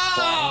Street.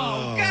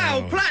 Oh,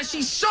 Gail Platt,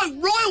 she's so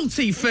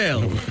royalty,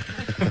 Phil.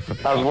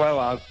 As well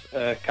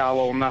as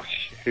Carlo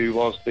Nash, who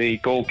was the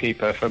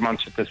goalkeeper for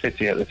Manchester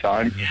City at the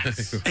time.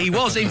 Yes. He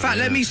was. In fact,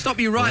 let me stop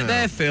you right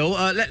there, Phil.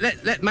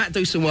 Let Matt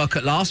do some work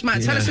at last.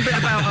 Matt, tell us a bit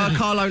about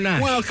Carlo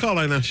Nash. Well,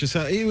 Carlo Nash,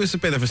 he was a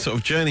bit of a sort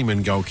of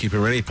journeyman goalkeeper,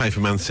 really. He played for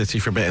Man City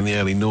for a bit in the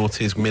early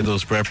noughties,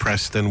 Middlesbrough,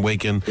 Preston,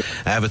 Wigan,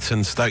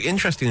 Everton, Stoke.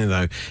 Interestingly,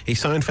 though, he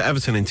signed for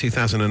Everton in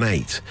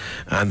 2008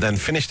 and then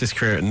finished his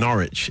career at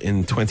Norwich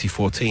in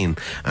 2014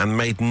 and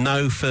made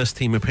no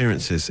first-team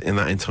appearances in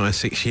that entire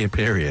 6-year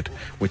period,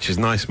 which is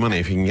nice money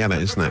if you can get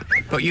it, isn't it?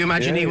 But you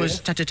imagine he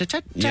was...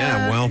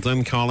 Yeah, well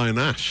done, Carlo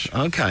Nash.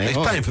 Okay. He's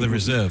playing for the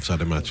reserves,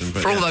 I'd imagine.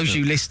 But for all those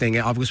you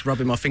listening, I was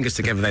rubbing my fingers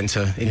together then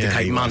to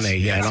indicate he was. money.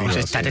 Yes, and I was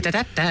he just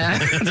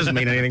was. doesn't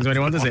mean anything to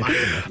anyone, does it?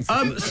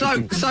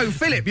 So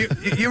Philip,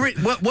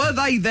 were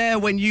they there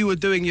when you were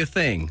doing your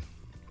thing?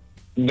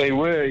 They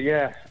were,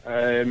 yeah.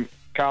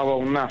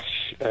 Carlo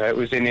Nash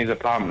was in his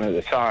apartment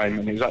at the time,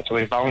 and it was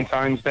actually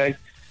Valentine's Day.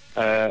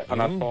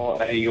 And I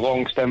bought a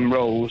long stem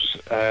rose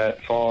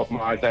for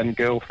my then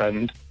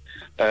girlfriend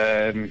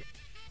and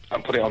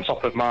put it on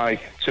top of my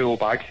tool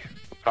bag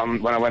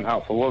when I went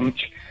out for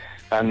lunch.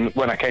 And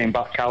when I came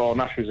back, Carlo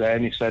Nash was there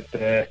and he said,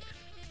 I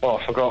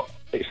forgot,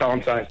 it's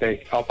Valentine's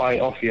Day, I'll buy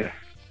it off you.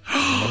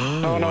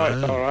 No,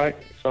 it's all right,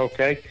 it's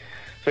okay.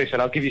 So he said,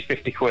 I'll give you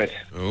 50 quid.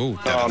 Oh,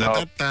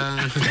 no.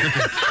 I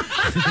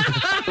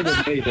could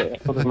have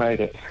made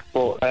it.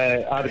 But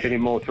I'd have been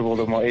in more trouble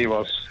than what he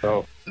was,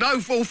 so...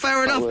 No, well,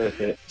 fair enough.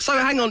 So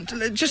hang on,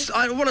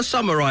 I want to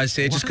summarise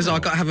here, just because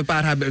I have a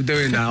bad habit of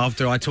doing that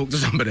after I talk to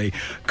somebody.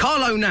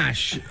 Carlo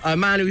Nash, a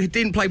man who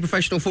didn't play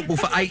professional football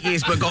for 8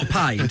 years but got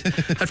paid,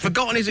 had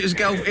forgotten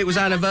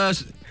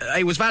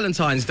it was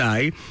Valentine's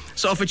Day,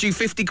 so offered you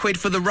 50 quid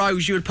for the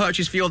rose you had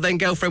purchased for your then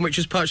girlfriend, which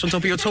was perched on top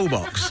of your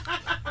toolbox.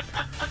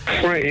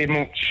 Pretty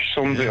much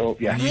sums it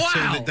up, yeah. You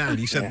turned it down.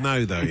 You said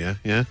no, though, yeah?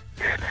 Yeah?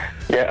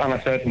 Yeah, and I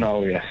said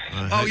no, yes.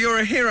 Oh, you're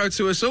a hero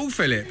to us all,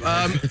 Philip.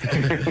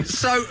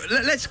 So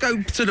let's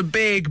go to the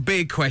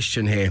big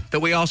question here that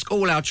we ask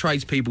all our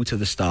tradespeople to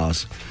the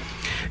stars.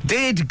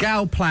 Did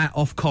Gal Platt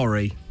off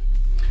Corrie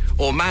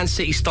or Man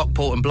City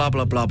Stockport and blah,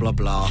 blah, blah, blah,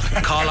 blah,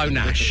 Carlo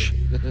Nash,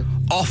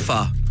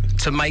 offer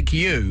to make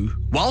you,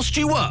 whilst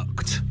you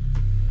worked,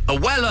 a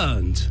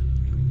well-earned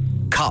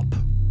cup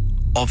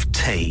of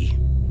tea?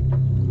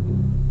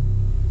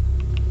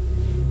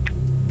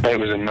 It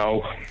was a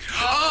no.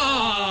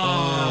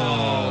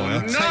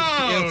 Oh,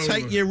 He'll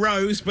take your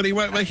rose, but he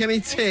won't make any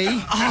tea.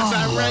 That's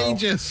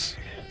outrageous.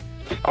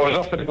 I was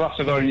offered a glass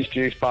of orange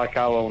juice by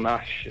Carlo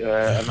Nash,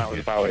 and that was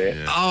about it.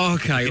 Oh,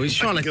 okay. Well, he's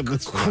trying to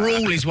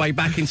crawl his way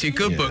back into your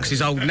good books, his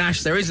old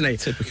Nash there, isn't he?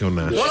 Typical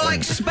Nash. Well, I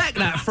expect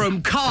that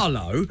from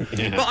Carlo,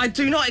 but I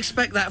do not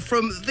expect that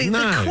from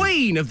the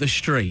queen of the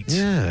street,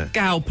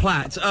 Gal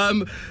Platt.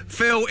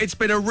 Phil, it's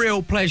been a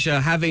real pleasure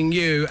having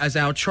you as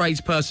our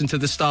tradesperson to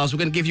the stars. We're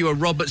going to give you a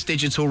Roberts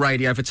Digital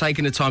Radio for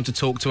taking the time to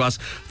talk to us.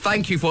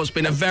 Thank you for what's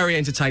been a very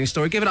entertaining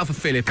story. Give it up for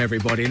Philip,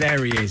 everybody.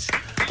 There he is.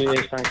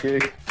 Cheers, thank you.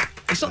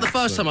 It's not the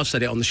first time I've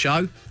said it on the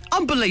show.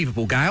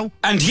 Unbelievable, Gail.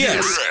 And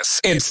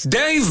yes, it's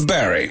Dave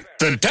Berry.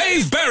 The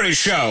Dave Berry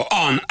Show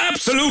on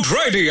Absolute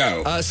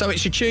Radio. So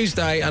it's your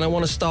Tuesday, and I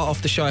want to start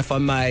off the show, if I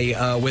may,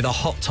 with a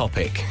hot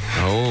topic.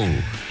 Oh.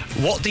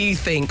 What do you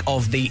think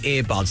of the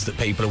earbuds that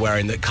people are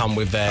wearing that come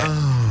with their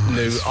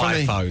new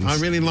iPhones? I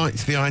really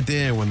liked the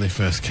idea when they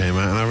first came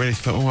out, and I really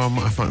thought, I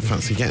might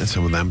fancy getting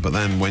some of them. But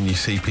then when you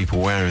see people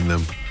wearing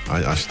them,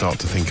 I start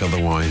to think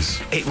otherwise.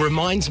 It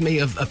reminds me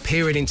of a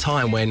period in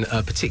time when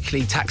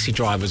particularly taxi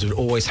drivers would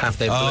always have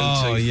their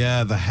Bluetooth. Oh,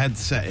 yeah, the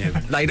headset in.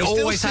 They'd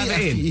always have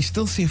it in. You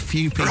still see a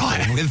few people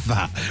with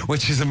that,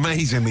 which is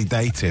amazingly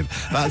dated.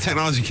 That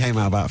technology came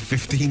out about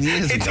 15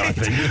 years ago, I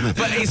think, isn't it?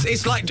 But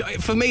it's like,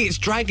 for me, it's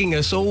dragging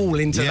us all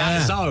into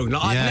that zone.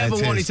 Like, I've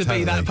never wanted to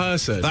be that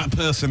person. That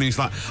person who's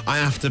like, I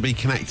have to be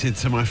connected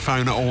to my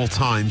phone at all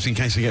times in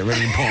case I get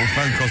really important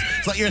phone calls.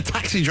 It's like, you're a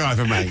taxi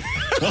driver, mate.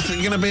 What's it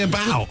going to be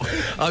about?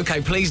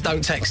 OK, please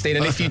don't text in,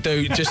 and if you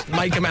do, just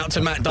make them out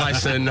to Matt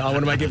Dyson. I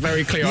want to make it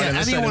very clear.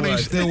 Anyone who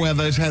still wear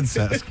those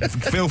headsets,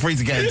 feel free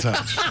to get in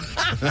touch.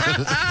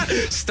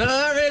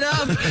 Stir it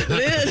up,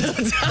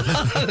 little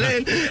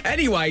darling.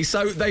 Anyway,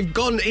 so they've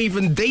gone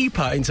even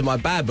deeper into my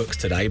bad books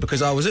today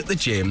because I was at the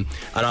gym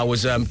and I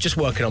was just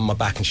working on my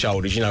back and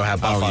shoulders. You know how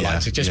buff I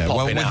like to just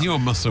pop it out. With your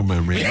muscle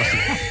memory,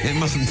 it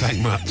mustn't take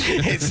much.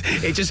 It's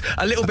just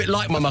a little bit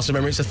like my muscle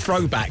memory. It's a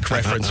throwback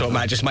reference what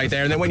Matt just made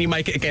there, and then when you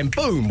make it again,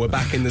 boom, we're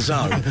back in the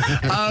zone.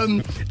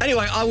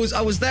 Anyway, I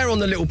was there on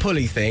the little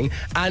pulley thing,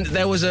 and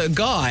there was a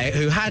guy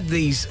who had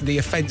the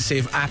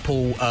offensive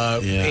Apple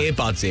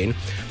earbuds in,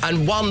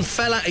 and one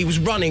fell out. He was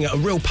running at a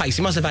real pace.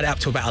 He must have had it up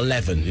to about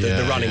 11,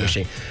 the running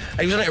machine.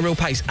 He was running at a real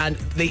pace, and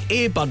the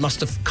earbud must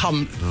have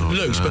come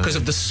loose because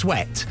of the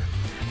sweat.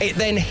 It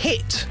then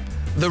hit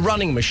the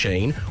running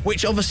machine,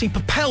 which obviously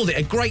propelled it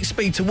at great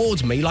speed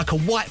towards me like a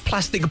white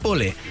plastic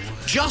bullet,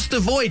 just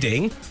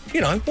avoiding,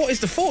 what is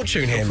the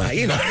fortune here,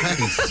 mate?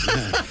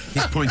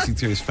 He's pointing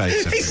to his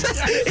face.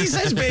 He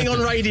says being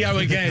on radio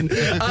again.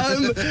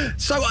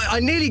 So I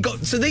nearly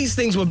got... So these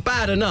things were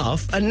bad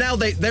enough, and now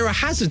they're a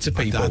hazard to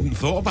people. I hadn't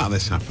thought about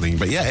this happening,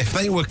 but yeah, if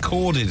they were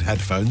corded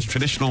headphones,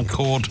 traditional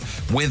cord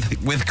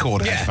with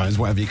cord headphones,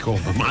 whatever you call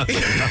them,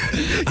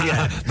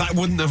 that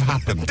wouldn't have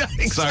happened.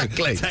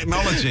 Exactly. So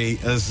technology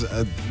has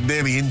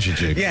nearly injured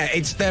you. Yeah,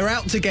 they're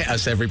out to get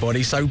us,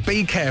 everybody, so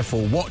be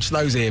careful. Watch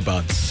those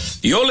earbuds.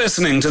 You're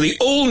listening to the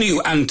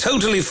all-new and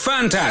totally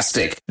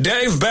fantastic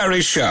Dave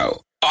Berry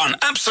Show on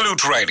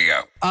Absolute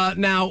Radio.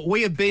 Now,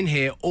 we have been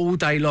here all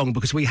day long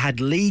because we had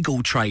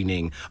legal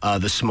training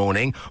this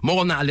morning.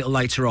 More on that a little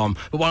later on.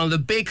 But one of the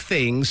big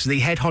things the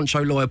head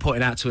honcho lawyer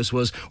pointed out to us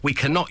was we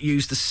cannot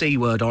use the C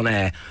word on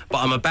air. But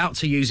I'm about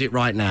to use it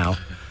right now.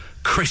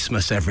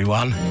 Christmas,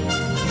 everyone.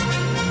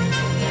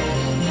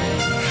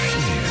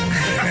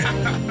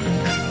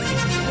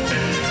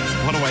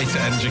 What a way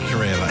to end your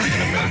career that could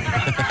have been.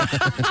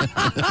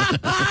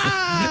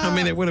 I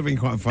mean, it would have been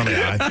quite funny,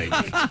 I think.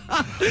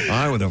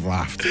 I would have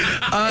laughed.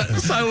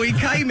 So we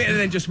came in and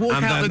then just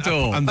walk out the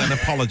door. And then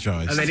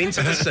apologised. And then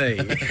into the sea.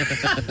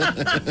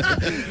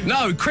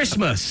 No,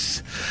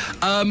 Christmas.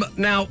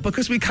 Now,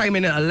 because we came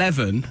in at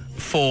 11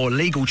 for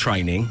legal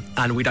training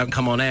and we don't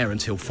come on air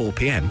until 4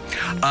 p.m,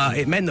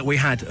 it meant that we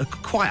had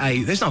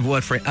there's another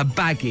word for it, a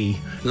baggy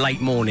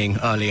late morning,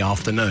 early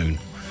afternoon.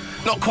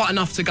 Not quite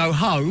enough to go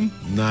home.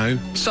 No.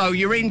 So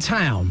you're in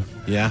town.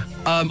 Yeah.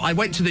 I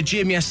went to the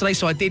gym yesterday,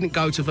 so I didn't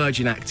go to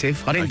Virgin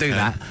Active. I didn't do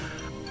that.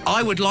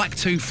 I would like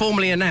to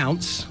formally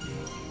announce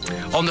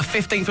on the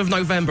 15th of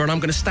November, and I'm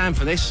going to stand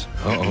for this.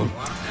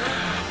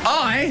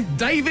 I,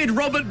 David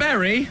Robert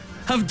Berry,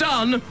 have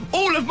done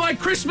all of my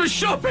Christmas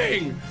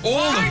shopping. All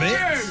of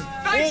it?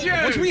 Thank you.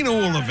 What do you mean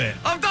all of it?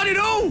 I've done it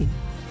all.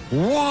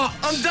 What?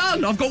 I'm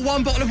done. I've got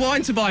one bottle of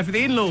wine to buy for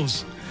the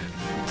in-laws.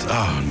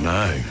 Oh,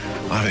 no.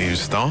 I haven't even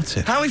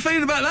started. How are we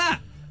feeling about that?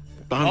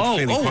 I'm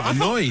feeling quite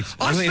annoyed.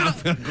 I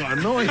feel quite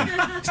annoyed.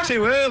 It's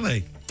too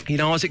early. You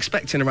know, I was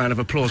expecting a round of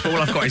applause, but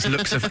all I've got is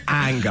looks of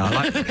anger.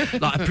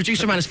 Like a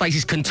producer Amanda's face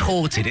is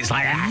contorted. It's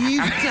like,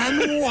 You've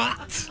done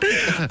what?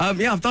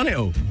 Yeah, I've done it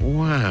all.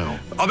 Wow.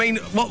 I mean,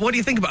 what do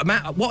you think about it,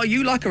 Matt? What are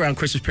you like around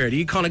Christmas period? Are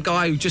you kind of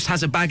guy who just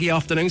has a baggy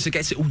afternoon so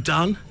gets it all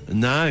done?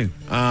 No,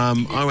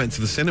 I went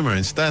to the cinema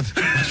instead.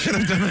 I should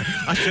have done it.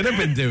 I should have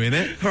been doing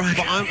it. Right.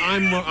 But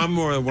I'm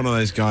more one of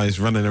those guys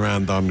running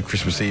around on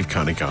Christmas Eve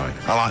kind of guy.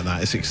 I like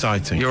that. It's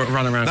exciting. You're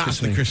running around That's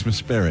Christmas the Eve. Christmas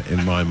spirit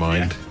in my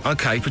mind.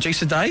 Okay,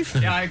 producer Dave?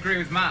 Yeah, I agree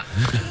with Matt.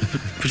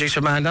 Producer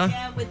Amanda?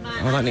 Yeah, with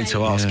Matt. I don't need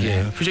to ask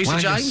you. Producer Wow,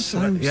 you're James? so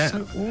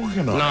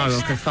organised. No,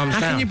 okay, thumbs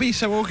How down. can you be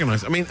so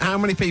organised? I mean, how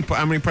many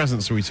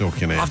presents are we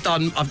talking here? I've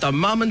done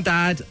mum and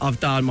dad. I've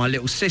done my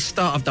little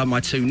sister. I've done my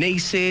 2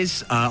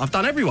 nieces. I've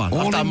done everyone.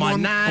 I've done my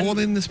nan. All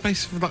in the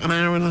space of like an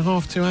hour and a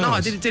half, 2 hours. No,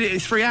 I did it in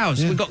 3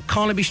 hours. Yeah. We've got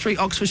Carnaby Street,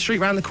 Oxford Street,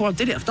 round the corner.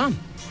 Did it. I've done.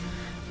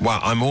 Well,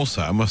 I'm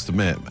also, I must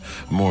admit,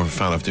 more of a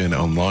fan of doing it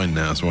online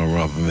now as well,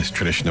 rather than this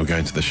traditional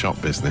going to the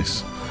shop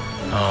business.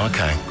 Oh,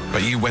 okay.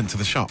 But you went to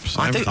the shops.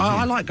 I do.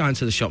 I like going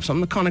to the shops. I'm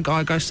the kind of guy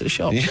who goes to the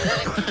shops.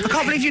 I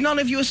can't believe none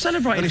of you are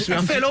celebrating this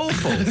with me. I feel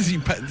awful. Did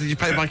you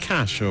pay by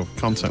cash or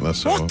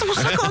contactless? What?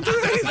 I can't do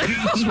anything.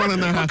 I just want to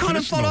know how What kind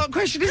of traditional. follow-up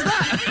question is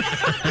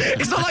that?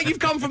 It's not like you've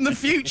come from the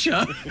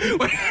future.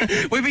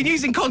 We've been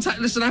using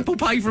contactless and Apple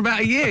Pay for about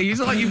a year. It's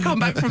not like you've come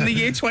back from the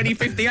year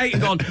 2058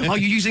 and gone, are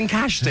you using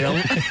cash still?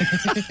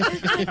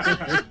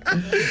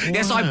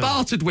 Yes, I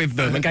bartered with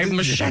them and gave them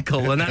a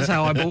shekel, and that's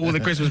how I bought all the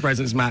Christmas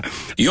presents, Matt.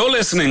 You're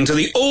listening to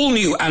the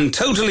all-new and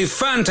totally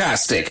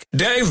fantastic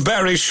Dave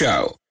Berry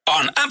Show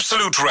on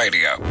Absolute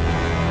Radio.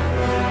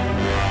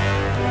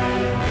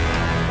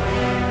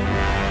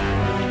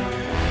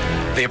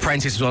 The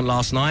Apprentice was on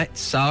last night,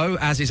 so,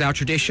 as is our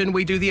tradition,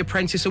 we do the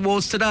Apprentice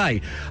Awards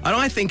today. And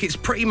I think it's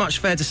pretty much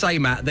fair to say,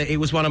 Matt, that it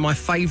was one of my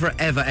favourite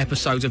ever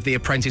episodes of The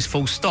Apprentice,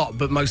 full stop,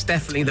 but most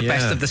definitely the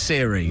best of the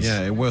series.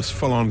 Yeah, it was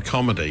full-on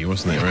comedy,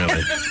 wasn't it,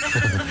 really?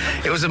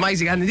 It was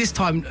amazing, and this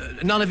time,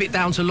 none of it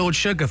down to Lord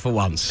Sugar for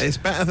once. It's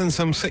better than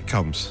some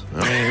sitcoms.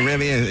 I mean, it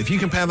really is. If you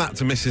compare that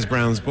to Mrs.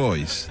 Brown's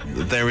Boys,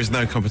 there is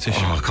no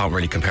competition. Oh, I can't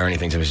really compare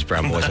anything to Mrs.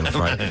 Brown Boys, I'm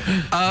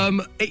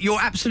afraid. You're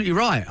absolutely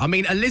right. I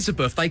mean,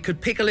 Elizabeth, they could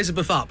pick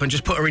Elizabeth up and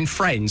just put her in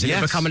Friends and Yes.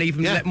 it'd become an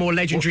even Yeah. more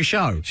legendary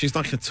show. She's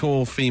like a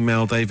tall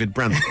female David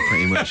Brent,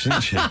 pretty much,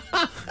 isn't she?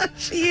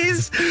 She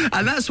is.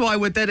 And that's why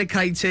we're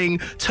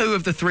dedicating 2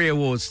 of the 3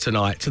 awards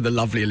tonight to the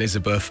lovely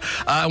Elizabeth.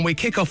 And we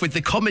kick off with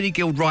the Comedy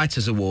Guild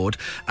Writers Award.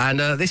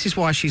 And this is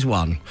why she's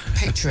won.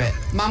 Picture it.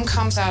 Mum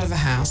comes out of a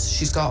house.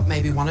 She's got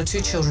maybe 1 or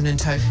 2 children in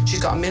tow. She's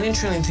got a million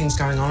trillion things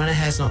going on and her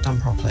hair's not done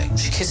properly.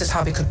 She kisses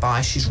hubby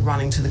goodbye. She's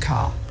running to the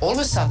car. All of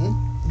a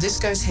sudden, this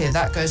goes here,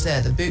 that goes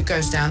there. The boot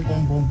goes down,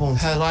 boom, boom, boom.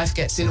 Her life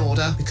gets in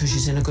order because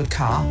she's in a good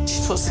car.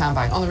 She puts the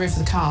handbag on the roof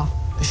of the car.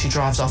 As she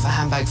drives off, her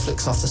handbag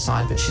flicks off the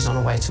side, but she's on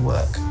her way to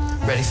work,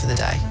 ready for the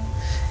day.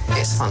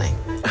 It's funny.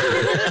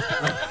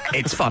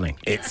 It's funny.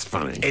 It's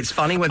funny. It's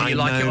funny whether you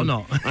like it or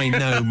not. I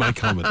know my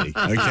comedy,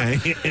 okay?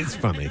 It's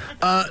funny.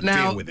 Now,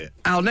 Deal with it.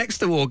 our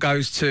next award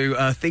goes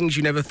to things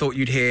you never thought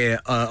you'd hear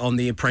on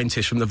The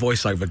Apprentice from the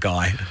voiceover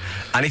guy.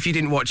 And if you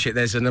didn't watch it,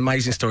 there's an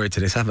amazing story to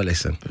this. Have a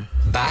listen.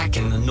 Back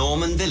in the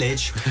Norman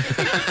village.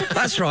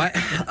 That's right.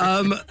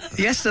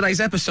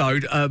 Yesterday's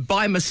episode,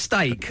 by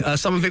mistake,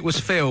 some of it was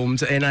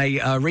filmed in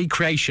a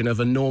recreation of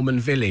a Norman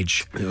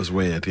village. It was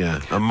weird, yeah.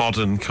 A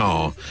modern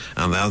car,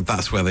 and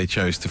that's where they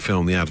chose to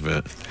film the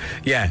advert.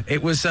 Yeah,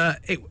 it was.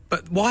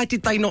 But why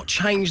did they not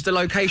change the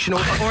location, or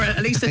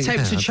at least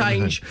attempt to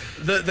change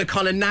the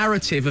kind of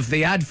narrative of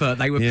the advert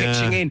they were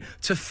pitching in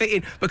to fit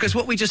in? Because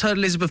what we just heard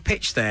Elizabeth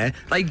pitch there,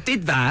 they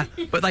did that,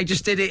 but they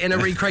just did it in a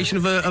recreation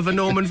of a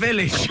Norman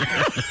village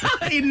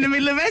in the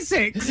middle of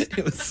Essex.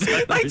 It was so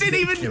They didn't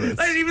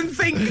even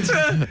think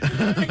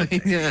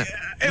to. Yeah.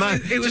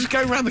 It was just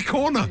go around the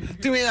corner.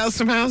 Do it out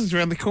some houses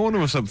around the corner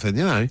or something,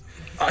 you know.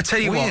 I tell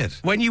you Weird. what,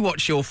 when you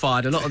watch You're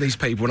Fired, a lot of these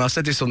people, and I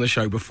said this on the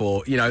show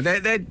before, you know,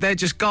 they're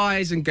just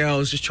guys and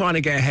girls just trying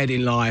to get ahead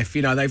in life.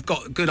 You know, they've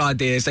got good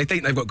ideas. They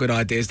think they've got good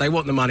ideas. They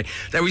want the money.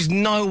 There is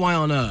no way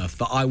on earth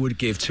that I would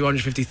give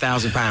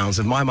 £250,000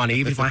 of my money,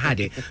 even if I had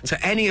it,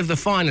 to any of the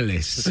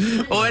finalists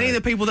or any of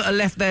the people that are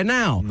left there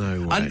now.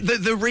 No way. And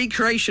the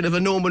recreation of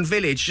a Norman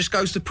village just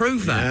goes to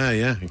prove that.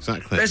 Yeah,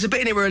 exactly. There's a bit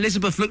in it where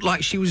Elizabeth looked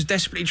like she was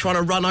desperately trying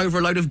to run over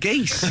a load of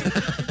geese.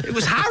 It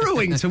was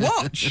harrowing to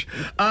watch.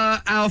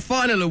 Our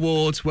final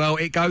award, well,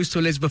 it goes to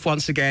Elizabeth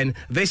once again,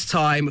 this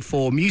time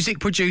for Music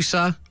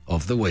Producer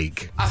of the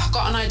Week. I've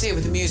got an idea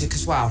with the music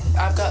as well.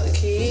 I've got the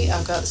key,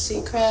 I've got the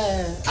secret.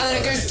 And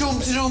then it goes dum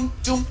da dum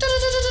dum da da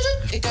da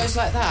da da. It goes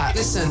like that.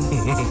 Listen.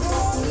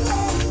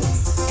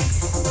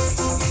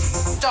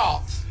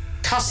 Stop.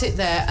 Cut it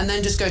there and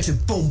then just go to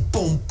boom,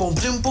 boom, boom,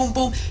 boom, boom,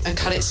 boom, and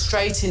cut it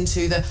straight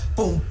into the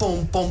boom,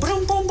 boom, boom,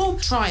 boom, boom, boom.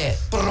 Try it.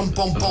 Boom,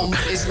 boom, boom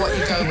is what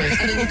you go with.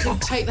 And then you can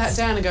take that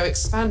down and go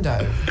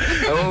expando.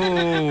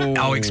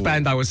 Oh,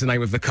 Expando was the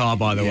name of the car,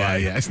 by the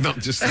way. Yeah, it's not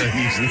just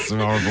using some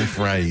horrible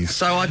phrase.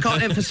 So I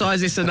can't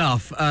emphasise this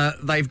enough.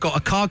 They've got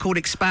a car called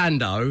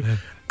Expando.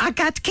 I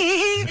got the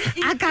key,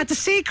 I got the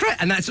secret.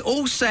 And that's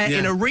all set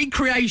in a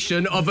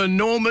recreation of a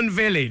Norman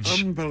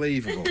village.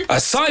 Unbelievable.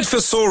 A sight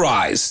for sore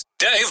eyes.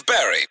 Dave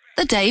Berry.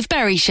 The Dave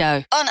Berry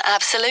Show on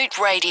Absolute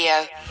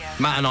Radio.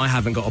 Matt and I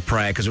haven't got a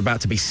prayer because we're about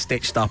to be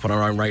stitched up on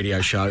our own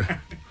radio show.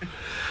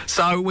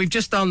 So we've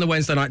just done the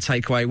Wednesday night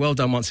takeaway. Well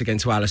done once again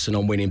to Alison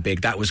on winning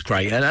big. That was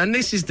great. And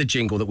this is the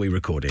jingle that we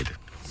recorded.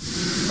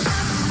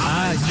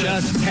 I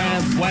just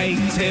can't wait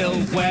till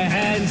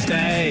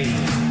Wednesday.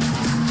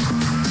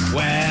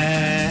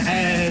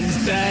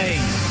 Wednesday.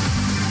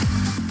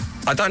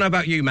 I don't know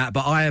about you, Matt,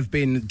 but I have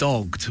been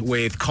dogged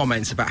with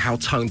comments about how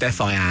tone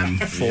deaf I am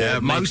for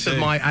most of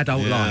my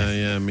adult life.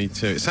 Yeah, me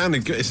too. It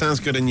sounded good. It sounds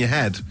good in your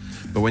head,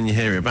 but when you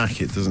hear it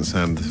back, it doesn't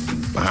sound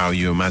how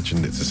you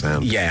imagined it to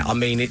sound. Yeah, I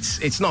mean,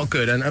 it's not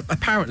good. And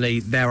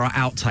apparently there are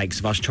outtakes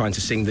of us trying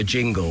to sing the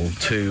jingle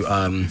to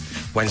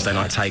Wednesday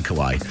Night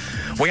Takeaway.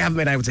 We haven't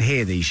been able to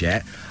hear these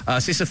yet.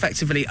 So it's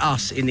effectively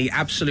us in the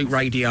Absolute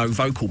Radio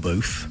vocal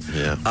booth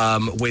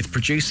with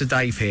producer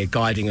Dave here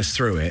guiding us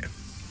through it.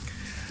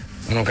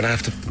 And I'm gonna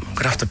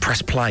have to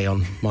press play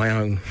on my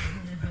own.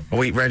 Are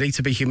we ready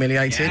to be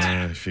humiliated?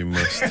 Yeah, if you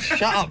must.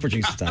 Shut up,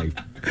 producer Dave.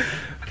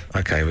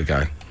 Okay, here we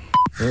go.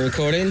 We're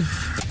recording?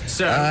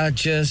 So, I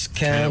just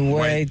can't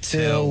wait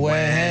till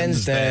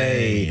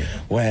Wednesday.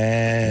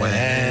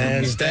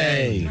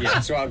 Wednesday. yeah,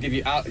 so I'll give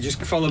you.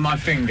 Just follow my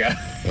finger.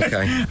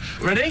 Okay.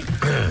 Ready?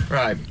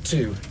 Right.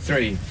 2,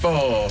 3,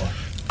 4.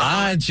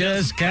 I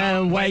just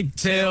can't wait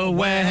till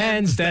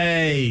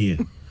Wednesday.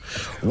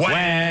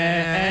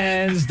 Wednesday.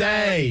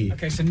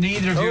 Okay, so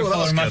neither of you are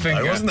following my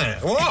finger, wasn't it?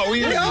 Whoa,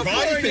 we were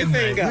vibing,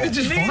 mate. We were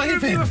just Neither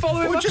of you are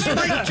following my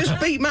finger. Just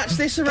beat match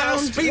this around.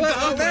 Speed that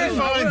up, we're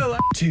fine.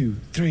 2,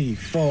 3,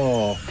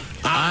 4.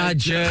 I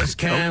just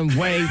can't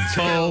wait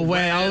till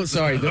Oh,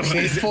 sorry.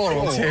 It's 4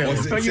 or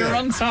 2. But you're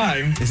on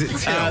time. Is it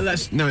till?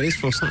 No, it is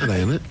for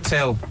Saturday, isn't it?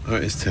 Till. Oh,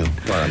 it is till.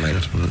 Right, mate.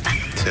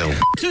 Till.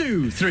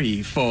 2,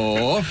 3,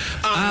 4.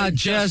 I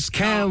just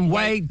can't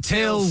wait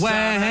till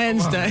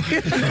Wednesday.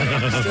 Did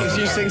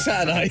you sing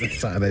Saturday?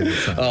 Saturday.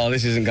 Oh,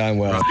 this isn't going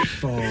well.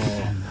 4.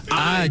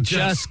 I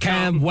just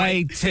can't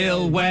wait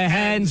till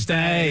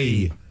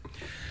Wednesday.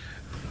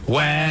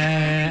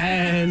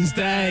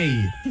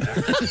 Wednesday.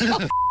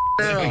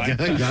 Right.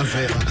 That's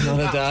it.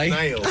 Another day.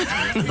 Nailed.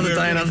 Another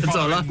day, another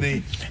dollar.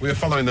 We were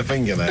following the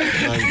finger there.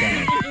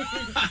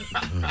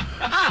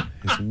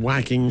 It's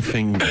wagging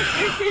finger.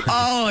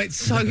 Oh, it's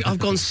so. I've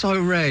gone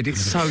so red.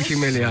 It's so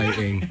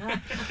humiliating.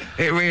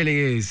 It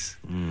really is.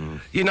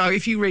 You know,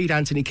 if you read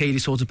Anthony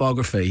Kiedis'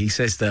 autobiography, he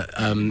says that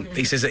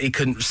he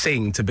couldn't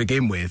sing to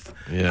begin with,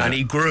 and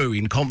he grew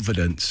in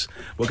confidence.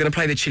 We're going to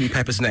play the Chili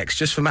Peppers next,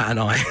 just for Matt and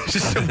I,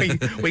 just so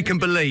we can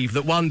believe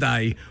that one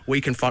day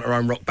we can front our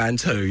own rock band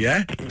too.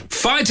 Yeah.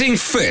 Fighting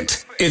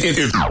fit.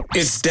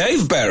 It's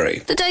Dave Berry.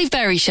 The Dave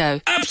Berry Show.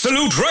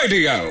 Absolute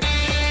Radio.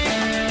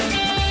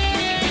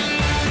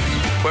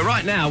 Well,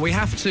 right now we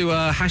have to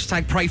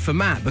hashtag pray for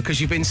Matt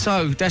because you've been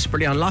so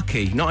desperately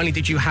unlucky. Not only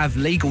did you have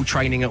legal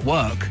training at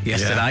work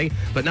yesterday,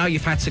 but now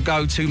you've had to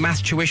go to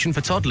maths tuition for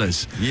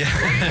toddlers.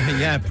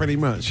 Yeah, pretty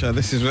much.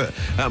 This is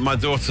at my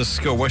daughter's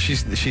school. Well,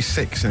 she's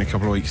 6 in a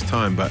couple of weeks'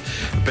 time, but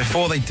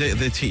before they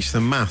teach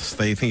them maths,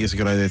 they think it's a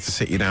good idea to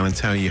sit you down and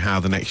tell you how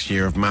the next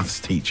year of maths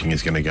teaching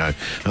is going to go.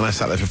 And I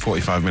sat there for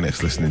 45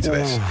 minutes listening to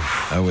this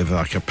with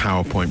like a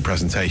PowerPoint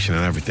presentation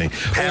and everything.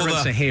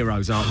 Parents are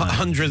heroes, aren't they?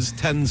 Hundreds,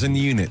 tens and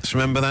units.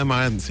 Remember them?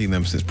 I hadn't seen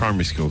them since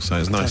primary school, so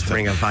it's nice to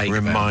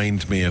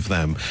remind me of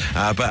them.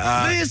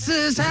 This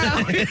is how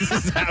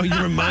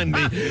you remind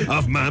me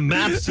of my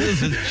maths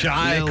as a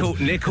child.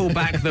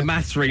 Nickelback the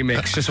maths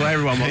remix, just what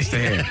everyone wants to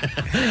hear.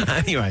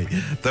 Anyway,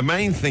 the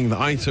main thing that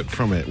I took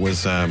from it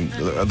was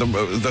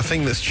the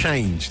thing that's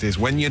changed is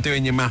when you're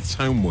doing your maths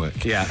homework,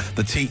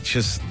 the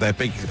teachers, their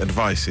big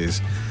advice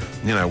is,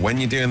 you know, when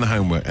you're doing the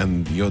homework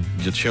and your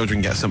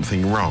children get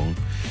something wrong,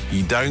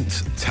 you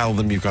don't tell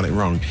them you've got it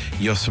wrong.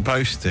 You're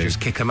supposed to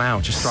just kick them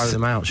out, just throw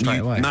them out straight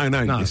away. No.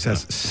 It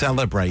says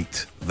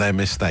celebrate their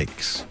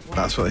mistakes.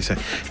 That's what they say.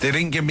 They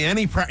didn't give me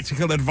any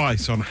practical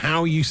advice on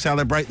how you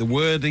celebrate, the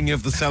wording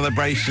of the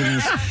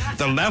celebrations,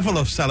 the level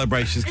of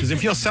celebrations. Because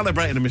if you're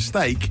celebrating a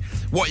mistake,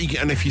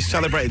 and if you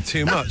celebrate it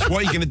too much,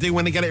 what are you going to do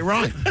when they get it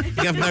right?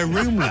 You have no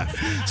room left.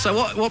 So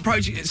what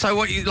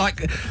you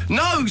like?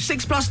 No,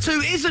 6 plus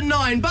 2 isn't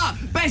 9, but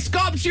best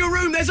go up to your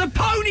room. There's a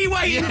pony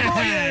waiting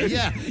for you.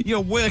 Yeah,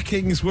 your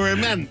workings were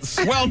immense.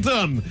 Well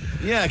done.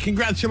 Yeah,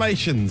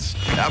 congratulations.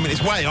 I mean,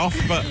 it's way off,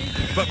 but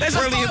there's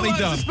brilliantly a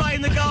done. display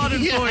in the garden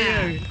for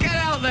you. Get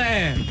out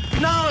there.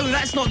 No,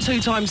 that's not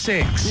 2 times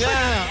 6.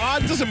 Yeah,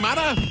 it doesn't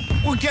matter.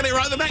 We'll get it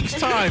right the next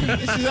time.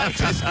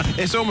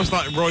 It's almost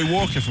like Roy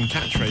Walker from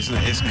Catchphrase, isn't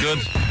it? It's good,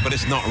 but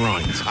it's not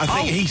right. I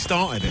think he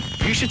started it.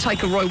 You should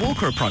take a Roy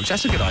Walker approach.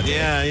 That's a good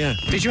idea. Yeah.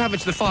 Did you have it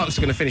to the fireworks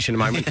are going to finish in a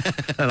moment?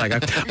 There they go.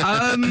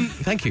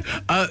 Thank you.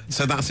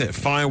 So that's it.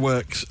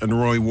 Fireworks and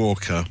Roy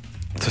Walker.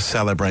 to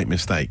celebrate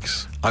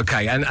mistakes.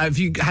 Okay, and have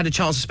you had a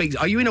chance to speak?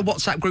 Are you in a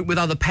WhatsApp group with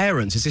other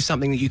parents? Is this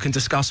something that you can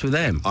discuss with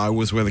them? I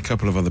was with a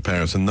couple of other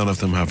parents, and none of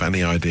them have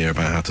any idea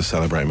about how to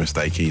celebrate a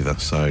mistake either.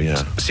 So, yeah.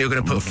 So you're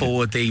going to put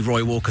forward the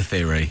Roy Walker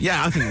theory?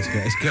 Yeah, I think it's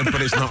good. It's good,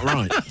 but it's not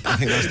right. I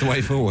think that's the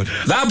way forward.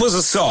 That was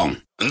a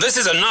song, and this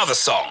is another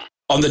song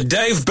on The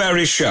Dave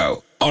Berry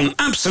Show on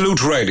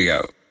Absolute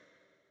Radio.